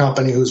paper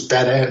company who's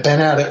been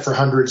at it for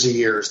hundreds of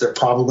years. They're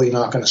probably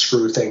not going to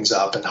screw things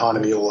up, and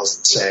Hahnemühle is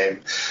the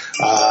same.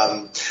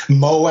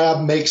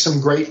 Moab makes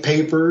some great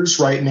papers.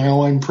 Right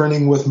now I'm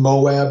printing with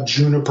Moab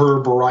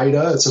Juniper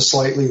Baryta. It's a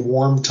slightly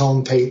warm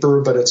tone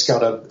paper, but it's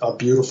got a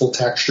beautiful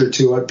texture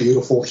to it,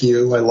 beautiful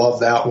hue. I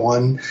love that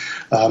one.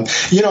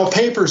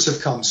 Papers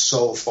have come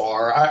so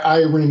far.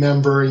 I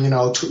remember,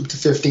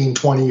 15,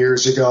 20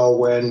 years ago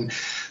when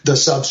the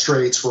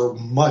substrates were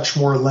much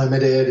more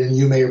limited, and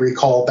you may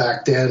recall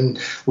back then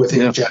with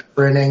inkjet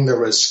printing, there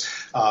was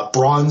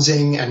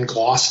bronzing and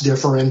gloss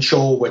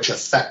differential, which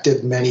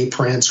affected many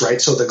prints, right?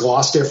 So the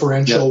gloss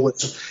differential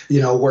was,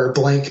 where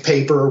blank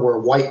paper, where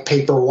white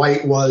paper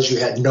white was, you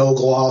had no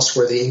gloss.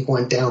 Where the ink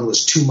went down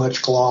was too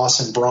much gloss,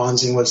 and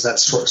bronzing was that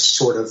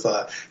sort of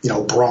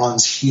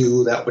bronze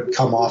hue that would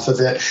come off of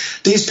it.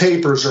 These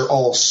papers are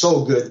all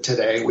so good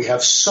today. We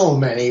have so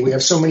many. We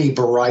have so many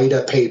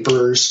Baryta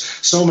papers,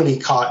 so many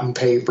cotton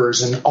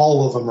papers, and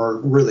all of them are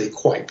really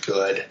quite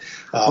good.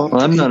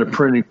 I'm not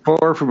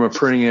far from a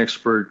printing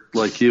expert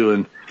like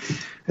you,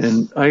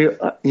 and I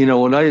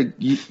when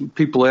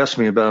people ask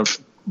me about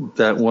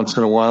that once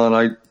in a while, and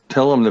I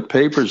tell them the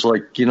paper's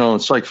like,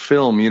 it's like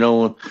film.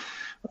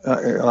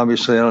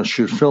 Obviously I don't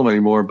shoot film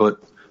anymore,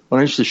 but when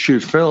I used to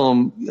shoot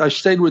film, I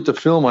stayed with the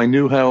film. I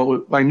knew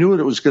what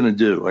it was going to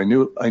do. I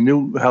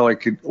knew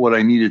what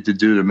I needed to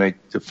do to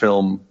make the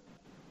film,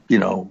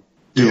 do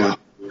it.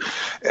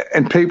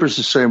 And paper's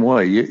the same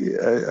way.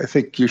 I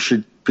think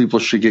people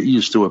should get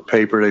used to a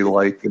paper they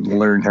like and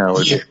learn how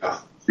it.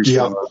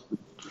 Yeah.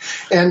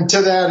 And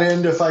to that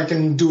end, if I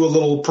can do a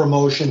little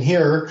promotion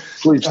here,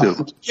 please do.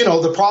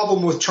 The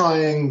problem with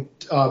trying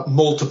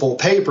multiple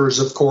papers,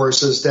 of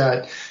course, is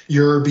that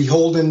you're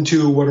beholden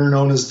to what are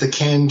known as the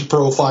canned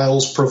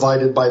profiles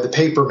provided by the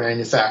paper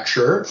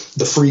manufacturer,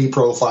 the free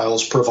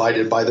profiles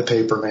provided by the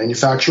paper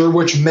manufacturer,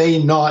 which may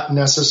not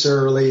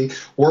necessarily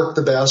work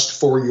the best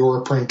for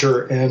your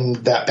printer and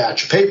that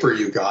batch of paper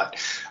you got.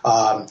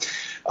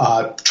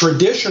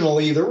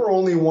 Traditionally, there were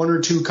only one or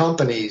two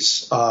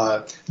companies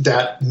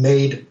that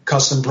made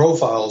custom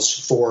profiles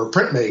for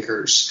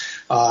printmakers.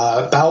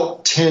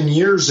 About 10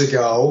 years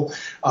ago,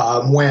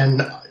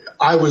 when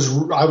I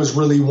was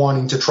really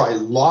wanting to try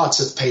lots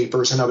of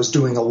papers, and I was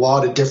doing a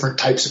lot of different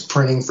types of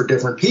printing for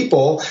different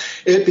people,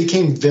 it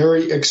became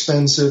very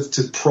expensive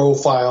to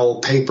profile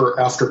paper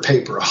after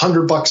paper,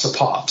 $100 a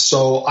pop.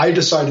 So I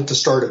decided to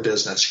start a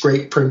business,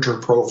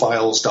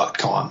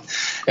 greatprinterprofiles.com.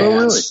 And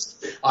really?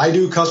 I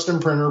do custom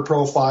printer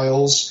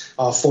profiles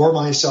for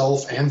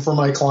myself and for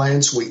my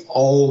clients. We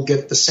all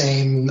get the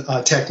same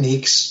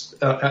techniques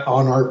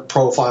on our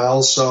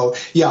profiles. So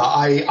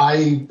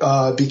I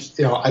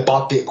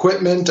bought the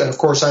equipment, and of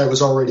course I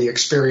was already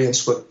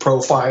experienced with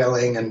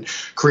profiling and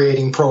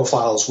creating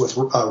profiles with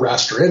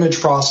raster image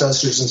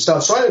processors and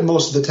stuff. So I had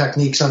most of the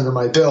techniques under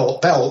my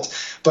belt,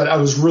 but I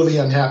was really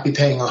unhappy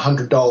paying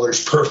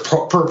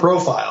 $100 per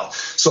profile.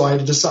 So I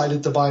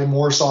decided to buy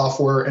more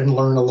software and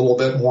learn a little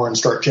bit more and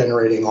start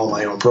generating all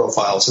my own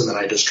profiles. And then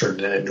I just turned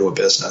it into a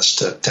business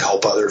to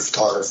help other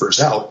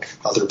photographers out,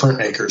 other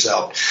printmakers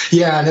out.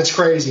 Yeah, and it's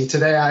crazy.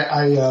 Today,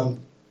 I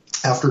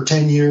after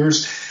 10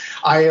 years,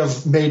 I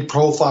have made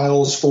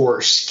profiles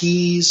for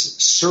skis,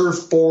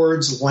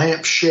 surfboards,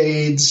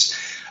 lampshades,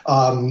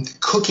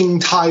 cooking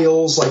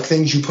tiles, like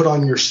things you put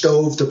on your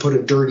stove to put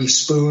a dirty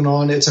spoon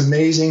on. It's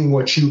amazing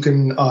what you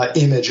can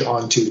image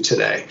onto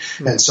today.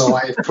 And so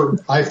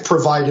I've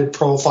provided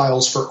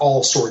profiles for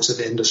all sorts of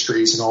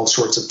industries and all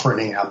sorts of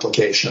printing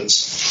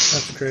applications.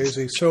 That's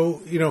crazy. So,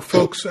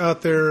 folks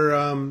out there,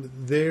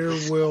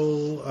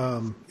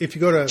 if you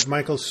go to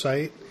Michael's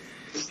site,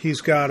 he's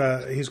got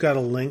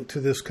a link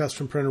to this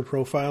custom printer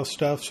profile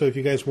stuff. So if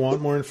you guys want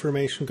more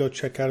information, go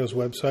check out his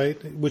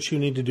website, which you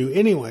need to do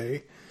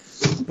anyway.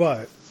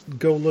 But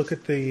go look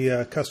at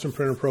the custom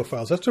printer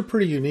profiles. That's a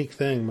pretty unique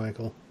thing,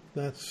 Michael.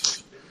 I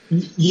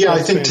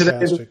think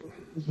fantastic. Today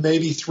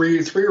maybe three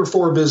or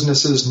four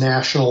businesses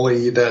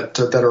nationally that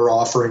are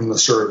offering the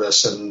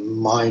service, and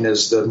mine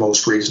is the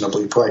most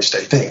reasonably priced.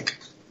 I think.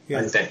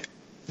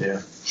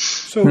 Yeah.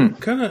 So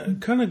kind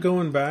of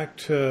going back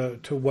to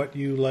what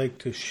you like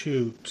to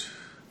shoot,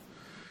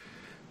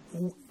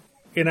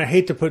 and I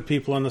hate to put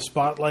people on the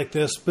spot like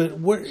this, but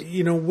where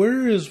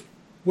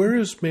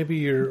is maybe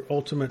your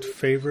ultimate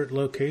favorite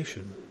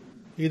location,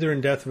 either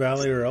in Death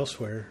Valley or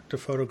elsewhere, to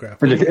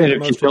photograph? And if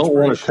you don't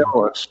want to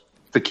tell us,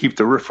 to keep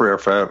the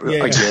riffraff out,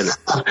 I get it.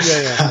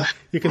 Yeah.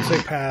 You can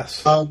say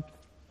pass.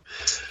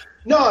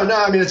 No.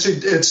 I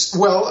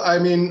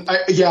mean,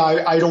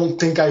 I don't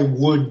think I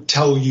would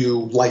tell you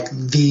like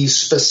the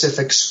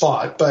specific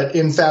spot, but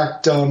in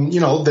fact,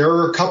 there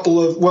are a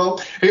couple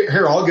of,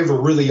 here, I'll give a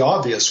really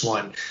obvious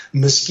one,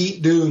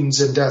 Mesquite Dunes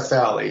in Death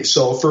Valley.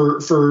 So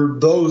for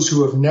those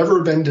who have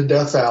never been to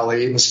Death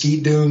Valley,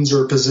 Mesquite Dunes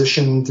are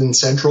positioned in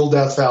central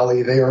Death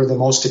Valley. They are the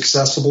most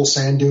accessible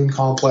sand dune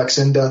complex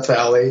in Death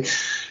Valley.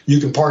 You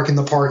can park in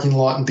the parking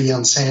lot and be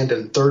on sand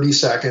in 30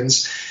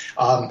 seconds.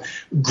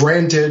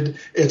 Granted,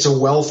 it's a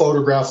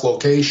well-photographed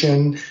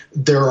location.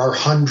 There are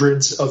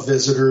hundreds of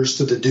visitors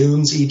to the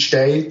dunes each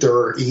day. There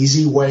are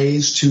easy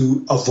ways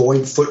to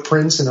avoid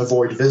footprints and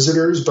avoid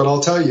visitors. But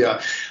I'll tell you,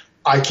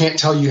 I can't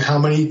tell you how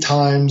many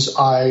times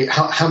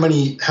how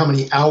many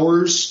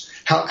hours,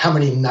 how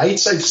many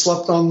nights I've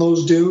slept on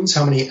those dunes,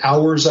 how many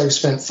hours I've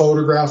spent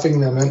photographing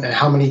them, and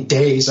how many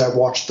days I've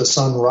watched the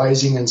sun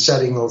rising and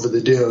setting over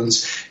the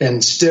dunes.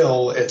 And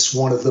still, it's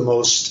one of the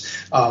most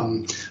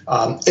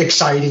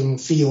exciting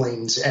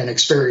feelings and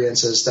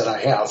experiences that I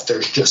have.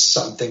 There's just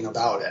something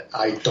about it.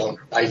 I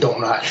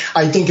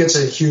think it's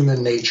a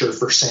human nature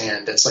for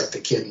sand. It's like the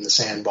kid in the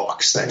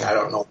sandbox thing. I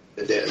don't know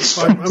what it is.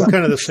 I'm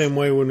kind of the same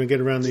way when we get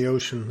around the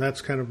ocean.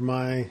 That's kind of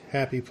my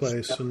happy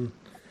place. And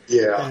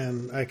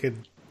I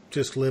could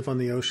just live on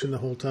the ocean the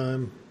whole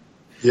time.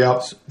 Yeah,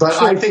 but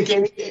I think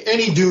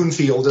any dune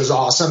field is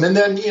awesome. And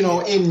then,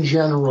 in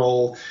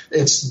general,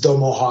 it's the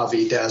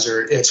Mojave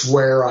Desert. It's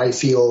where I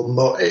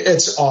feel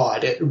it's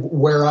odd.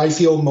 Where I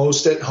feel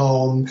most at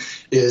home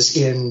is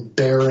in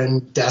barren,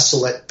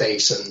 desolate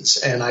basins.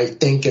 And I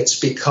think it's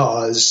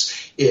because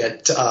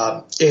it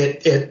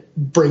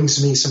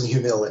brings me some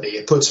humility.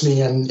 It puts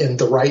me in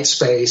the right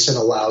space and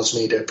allows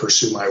me to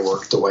pursue my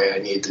work the way I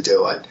need to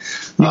do it.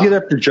 You get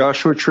up to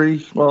Joshua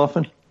Tree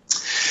often?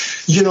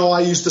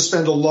 I used to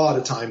spend a lot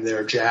of time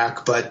there,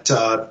 Jack, but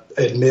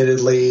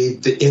admittedly,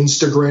 the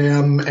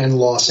Instagram and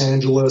Los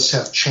Angeles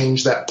have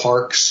changed that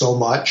park so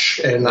much.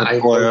 And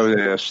that's why I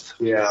asked.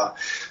 Yeah.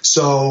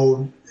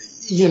 So,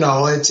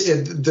 the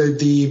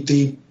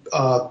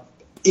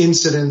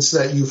incidents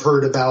that you've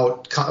heard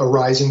about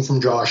arising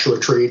from Joshua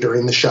Tree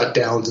during the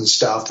shutdowns and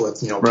stuff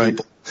with, right.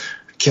 People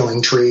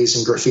killing trees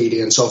and graffiti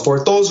and so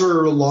forth. Those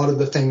are a lot of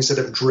the things that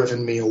have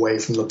driven me away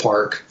from the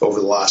park over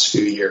the last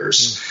few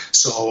years.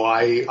 So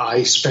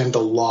I spend a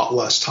lot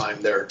less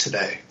time there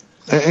today.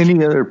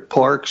 Any other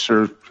parks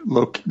or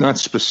not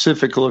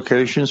specific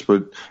locations,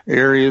 but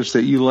areas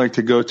that you like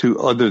to go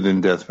to other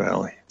than Death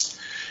Valley?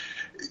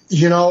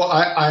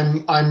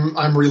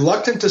 I'm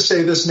reluctant to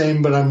say this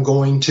name, but I'm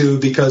going to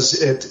because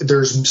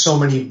there's so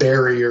many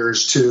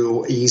barriers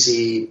to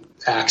easy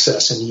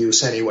access and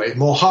use anyway.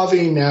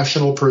 Mojave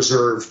National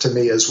Preserve to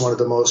me is one of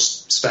the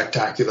most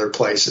spectacular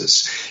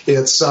places.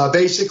 It's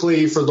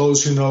basically, for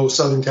those who know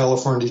Southern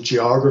California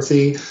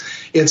geography,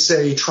 it's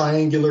a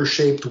triangular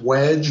shaped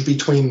wedge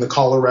between the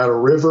Colorado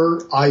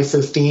River,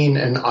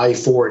 I-15 and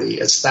I-40.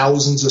 It's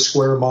thousands of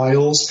square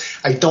miles.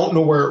 I don't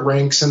know where it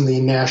ranks in the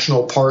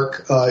national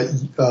park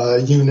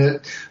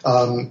unit,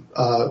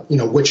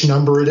 which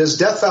number it is.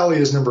 Death Valley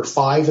is number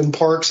 5 in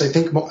parks. I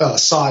think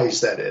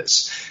size, that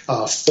is.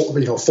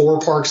 4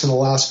 parks in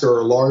Alaska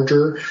are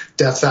larger.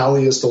 Death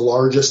Valley is the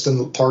largest in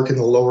the park in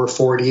the lower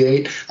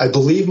 48. I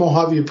believe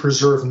Mojave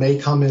Preserve may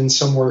come in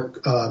somewhere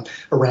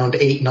around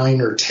 8, 9,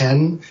 or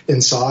 10 in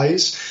in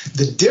size.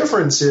 The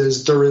difference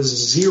is there is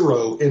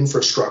zero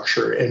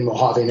infrastructure in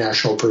Mojave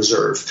National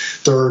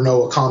Preserve. There are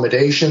no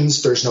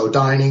accommodations, there's no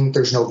dining,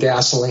 there's no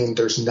gasoline,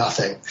 there's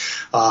nothing.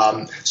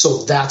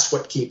 So that's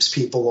what keeps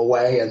people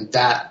away, and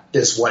that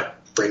is what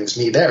brings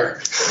me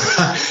there.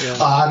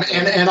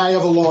 And I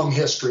have a long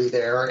history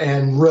there,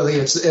 and really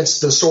it's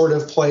the sort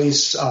of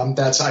place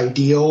that's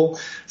ideal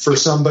for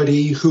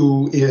somebody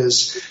who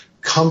is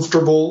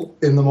comfortable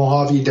in the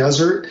Mojave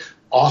Desert,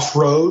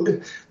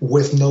 off-road,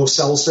 with no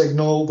cell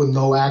signal, with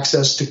no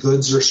access to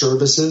goods or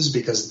services,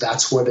 because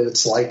that's what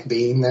it's like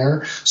being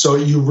there. So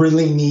you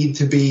really need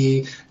to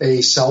be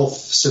a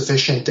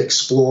self-sufficient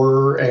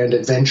explorer and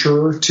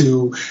adventurer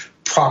to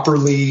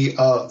properly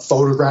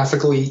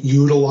photographically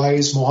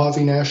utilize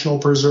Mojave National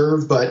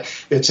Preserve, but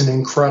it's an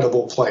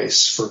incredible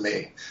place for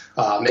me.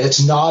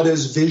 It's not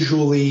as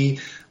visually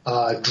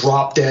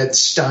drop dead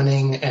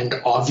stunning and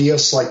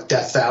obvious like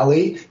Death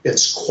Valley.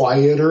 It's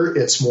quieter,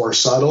 it's more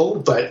subtle,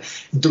 but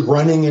the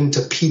running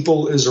into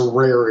people is a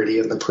rarity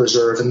in the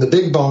preserve. And the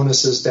big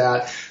bonus is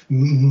that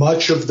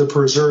much of the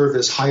preserve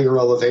is higher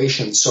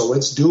elevation, so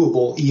it's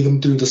doable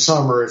even through the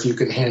summer if you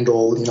can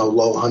handle,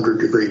 low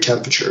 100-degree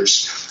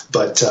temperatures.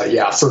 But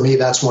for me,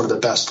 that's one of the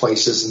best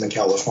places in the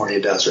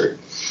California desert.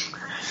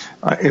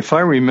 If I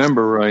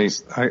remember right,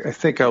 I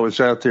think I was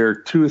out there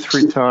 2 or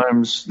 3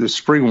 times. The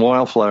spring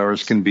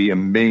wildflowers can be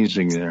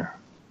amazing there.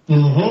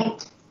 Mm-hmm.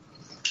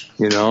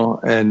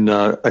 And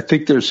I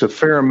think there's a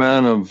fair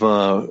amount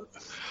of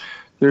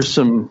there's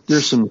some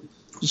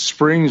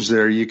springs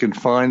there. You can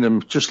find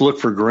them. Just look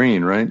for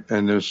green, right?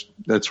 And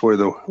that's where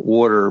the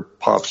water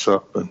pops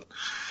up, and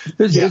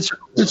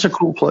it's a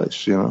cool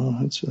place.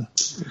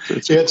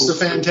 It's a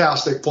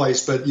fantastic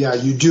place, but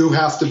you do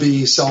have to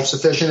be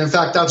self-sufficient. In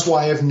fact, that's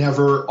why I've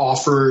never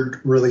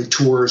offered really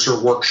tours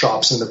or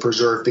workshops in the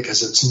preserve,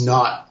 because it's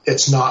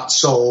not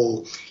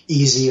so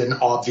easy and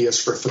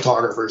obvious for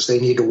photographers. They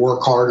need to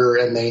work harder,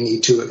 and they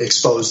need to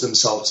expose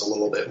themselves a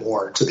little bit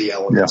more to the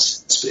elements,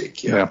 so to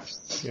speak. Yeah.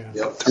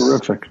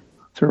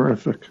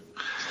 Terrific.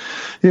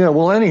 Yeah.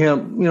 Well, anyhow,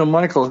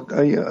 Michael,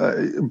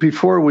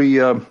 before we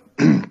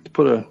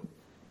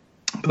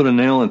put a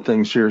nail in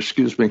things here,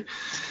 excuse me.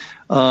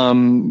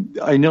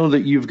 I know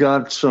that you've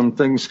got some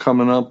things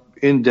coming up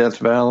in Death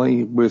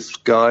Valley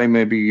with Guy.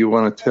 Maybe you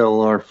want to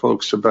tell our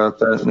folks about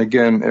that. And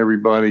again,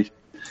 everybody,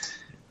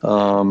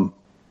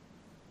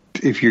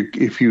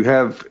 if you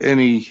have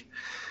any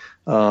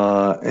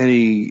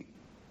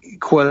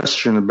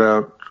question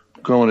about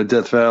going to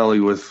Death Valley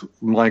with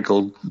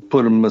Michael,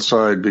 put him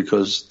aside,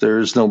 because there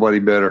is nobody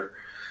better.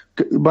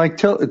 Mike,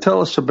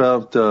 tell us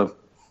about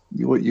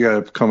what you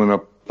have coming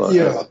up.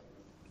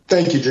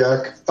 Thank you,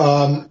 Jack.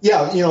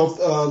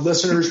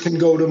 Listeners can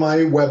go to my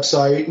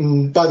website,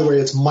 and by the way,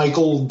 it's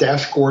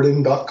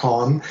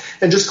michael-gordon.com,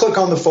 and just click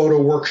on the photo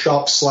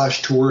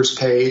workshop/tours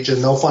page,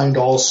 and they'll find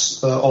all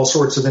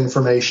sorts of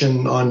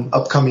information on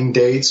upcoming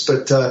dates.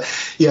 But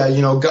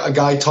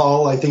Guy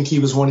Tall, I think he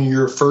was one of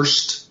your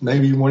first,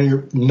 maybe one of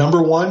your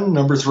number 1,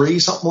 number 3,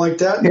 something like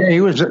that. Yeah,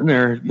 he was in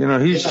there.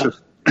 He's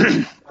just.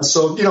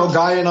 So,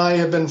 Guy and I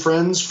have been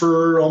friends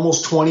for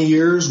almost 20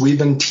 years. We've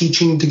been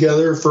teaching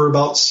together for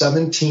about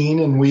 17,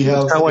 and we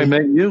have. That's how I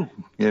met you.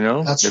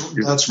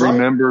 That's right.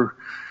 Remember?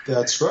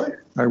 That's right.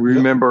 I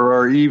remember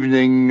our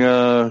evening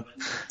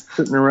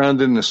sitting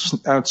around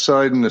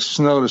outside in the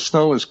snow. The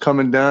snow was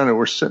coming down, and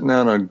we're sitting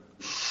down on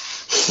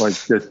like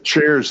the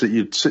chairs that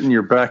you'd sit in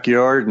your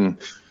backyard, and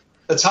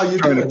that's how you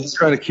trying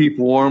to keep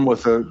warm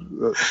with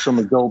some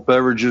adult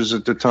beverages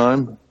at the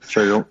time, which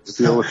I don't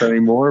deal with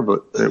anymore.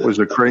 But it was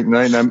a great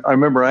night. And I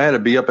remember I had to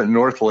be up at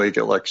North Lake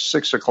at like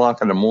 6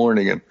 o'clock in the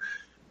morning,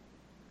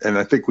 and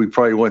I think we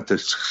probably went to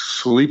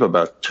sleep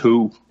about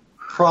 2.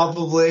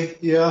 Probably,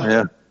 yeah.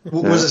 Yeah.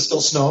 Was it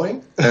still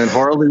snowing? And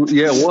Harley,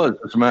 it was,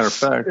 as a matter of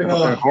fact.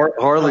 Yeah.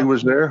 Harley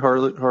was there.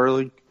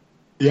 Harley.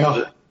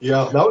 Yeah.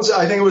 Yeah,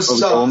 I think it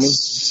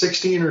was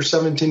 16 or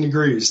 17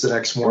 degrees the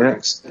next morning.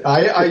 Yeah.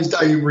 I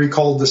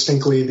recall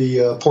distinctly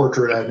the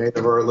portrait I made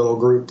of our little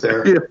group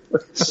there.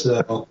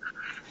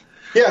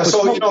 Yeah.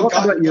 So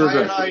Guy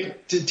and I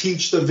did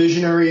teach the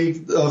visionary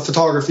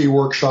photography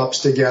workshops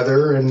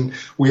together, and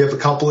we have a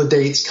couple of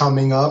dates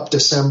coming up,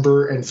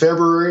 December and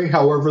February.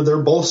 However,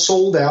 they're both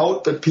sold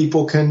out, but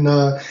people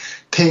can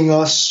ping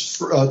us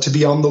to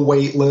be on the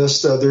wait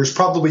list. There's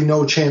probably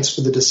no chance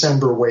for the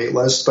December wait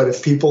list, but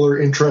if people are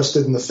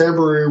interested in the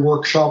February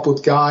workshop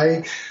with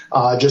Guy,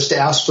 just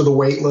ask for the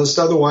wait list.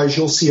 Otherwise,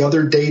 you'll see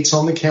other dates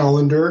on the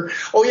calendar.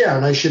 Oh, yeah,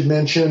 and I should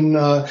mention,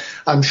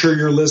 I'm sure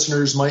your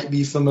listeners might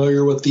be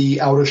familiar with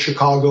the Out of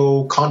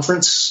Chicago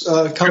Conference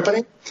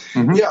company.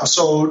 Mm-hmm. Yeah,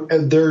 so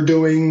they're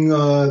doing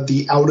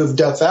the Out of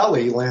Death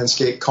Valley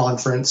Landscape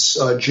Conference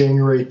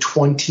January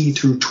 20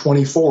 through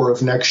 24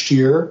 of next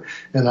year,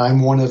 and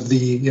I'm one of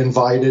the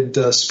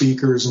invited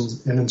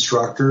speakers and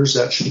instructors.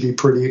 That should be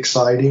pretty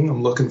exciting.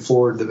 I'm looking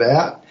forward to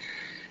that.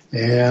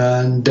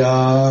 And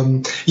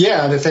and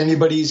if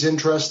anybody's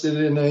interested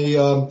in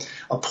a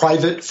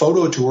private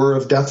photo tour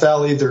of Death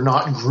Valley, they're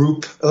not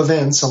group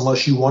events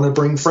unless you want to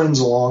bring friends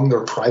along.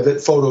 They're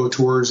private photo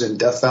tours in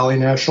Death Valley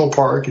National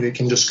Park, and you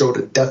can just go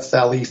to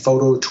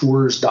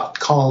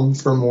deathvalleyphototours.com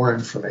for more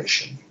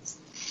information.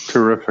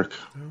 Terrific.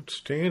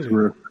 Outstanding.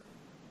 Terrific.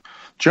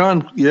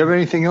 John, you have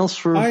anything else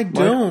for I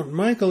don't.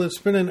 Michael, it's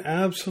been an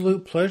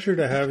absolute pleasure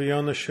to have you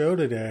on the show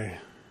today.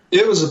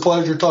 It was a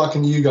pleasure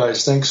talking to you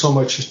guys. Thanks so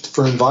much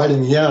for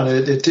inviting me. Yeah,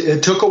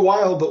 it took a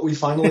while, but we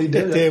finally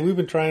did it. Yeah, we've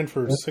been trying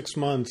for 6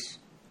 months.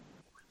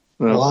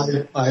 Well,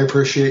 I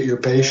appreciate your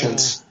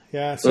patience.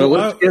 Yeah. So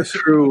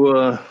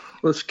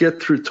let's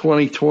get through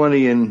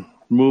 2020 and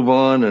move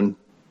on, and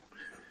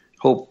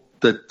hope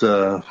that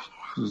the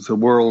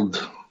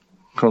world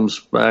comes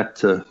back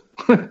to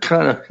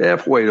kind of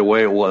halfway the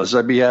way it was.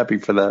 I'd be happy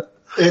for that.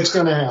 It's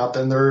going to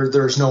happen.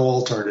 There's no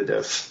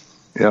alternative.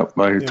 Yep,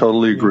 I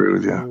totally agree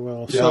with you.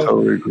 Well.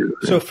 Totally agree with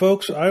you. So,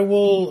 folks, I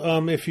will,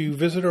 if you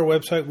visit our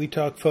website,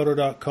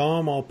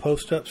 wetalkphoto.com, I'll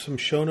post up some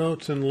show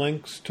notes and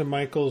links to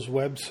Michael's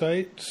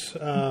websites.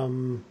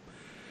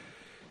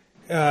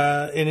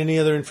 And any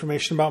other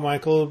information about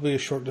Michael will be a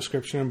short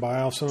description and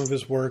bio of some of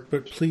his work,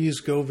 but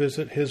please go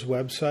visit his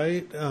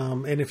website.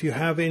 And if you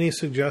have any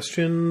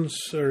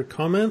suggestions or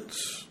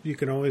comments, you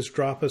can always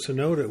drop us a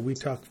note at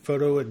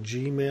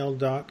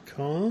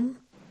wetalkphoto@gmail.com.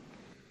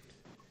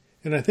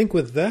 And I think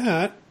with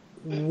that,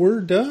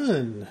 we're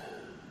done.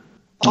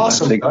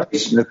 Awesome. I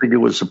think it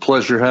was a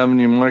pleasure having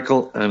you,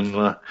 Michael,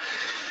 and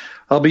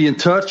I'll be in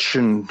touch.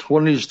 And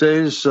one of these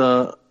days,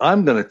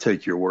 I'm going to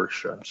take your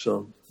workshop.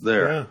 So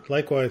there. Yeah,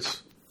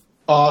 likewise.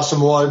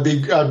 Awesome. Well,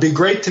 it'd be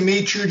great to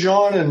meet you,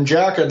 John, and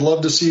Jack. I'd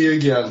love to see you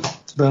again.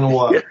 It's been a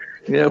while.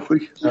 Yeah.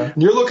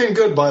 You're looking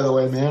good, by the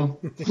way, man.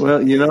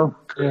 Well, I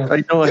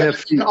know I have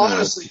feet.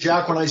 Honestly,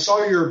 Jack, when I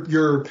saw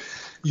your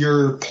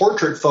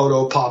portrait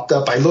photo popped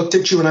up, I looked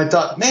at you and I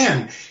thought,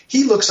 man,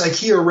 he looks like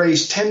he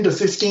erased 10 to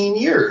 15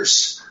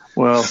 years.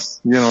 Well,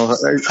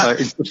 I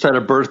just had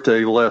a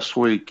birthday last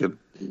week. And,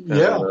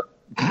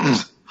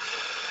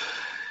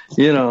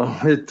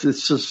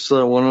 it's just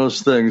one of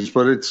those things,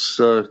 but it's,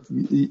 trying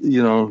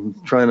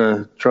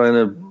to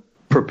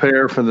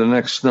prepare for the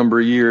next number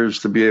of years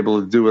to be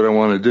able to do what I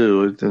want to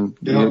do. And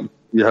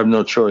you have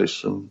no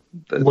choice.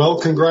 Well,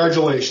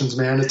 congratulations,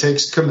 man. It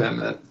takes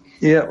commitment.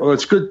 Yeah, well,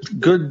 it's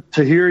good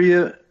to hear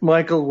you,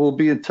 Michael. We'll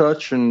be in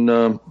touch,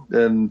 and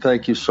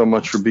thank you so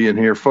much for being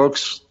here,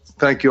 folks.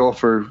 Thank you all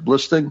for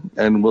listening,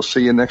 and we'll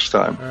see you next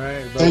time. All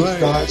right, bye-bye.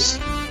 Thanks,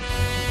 guys.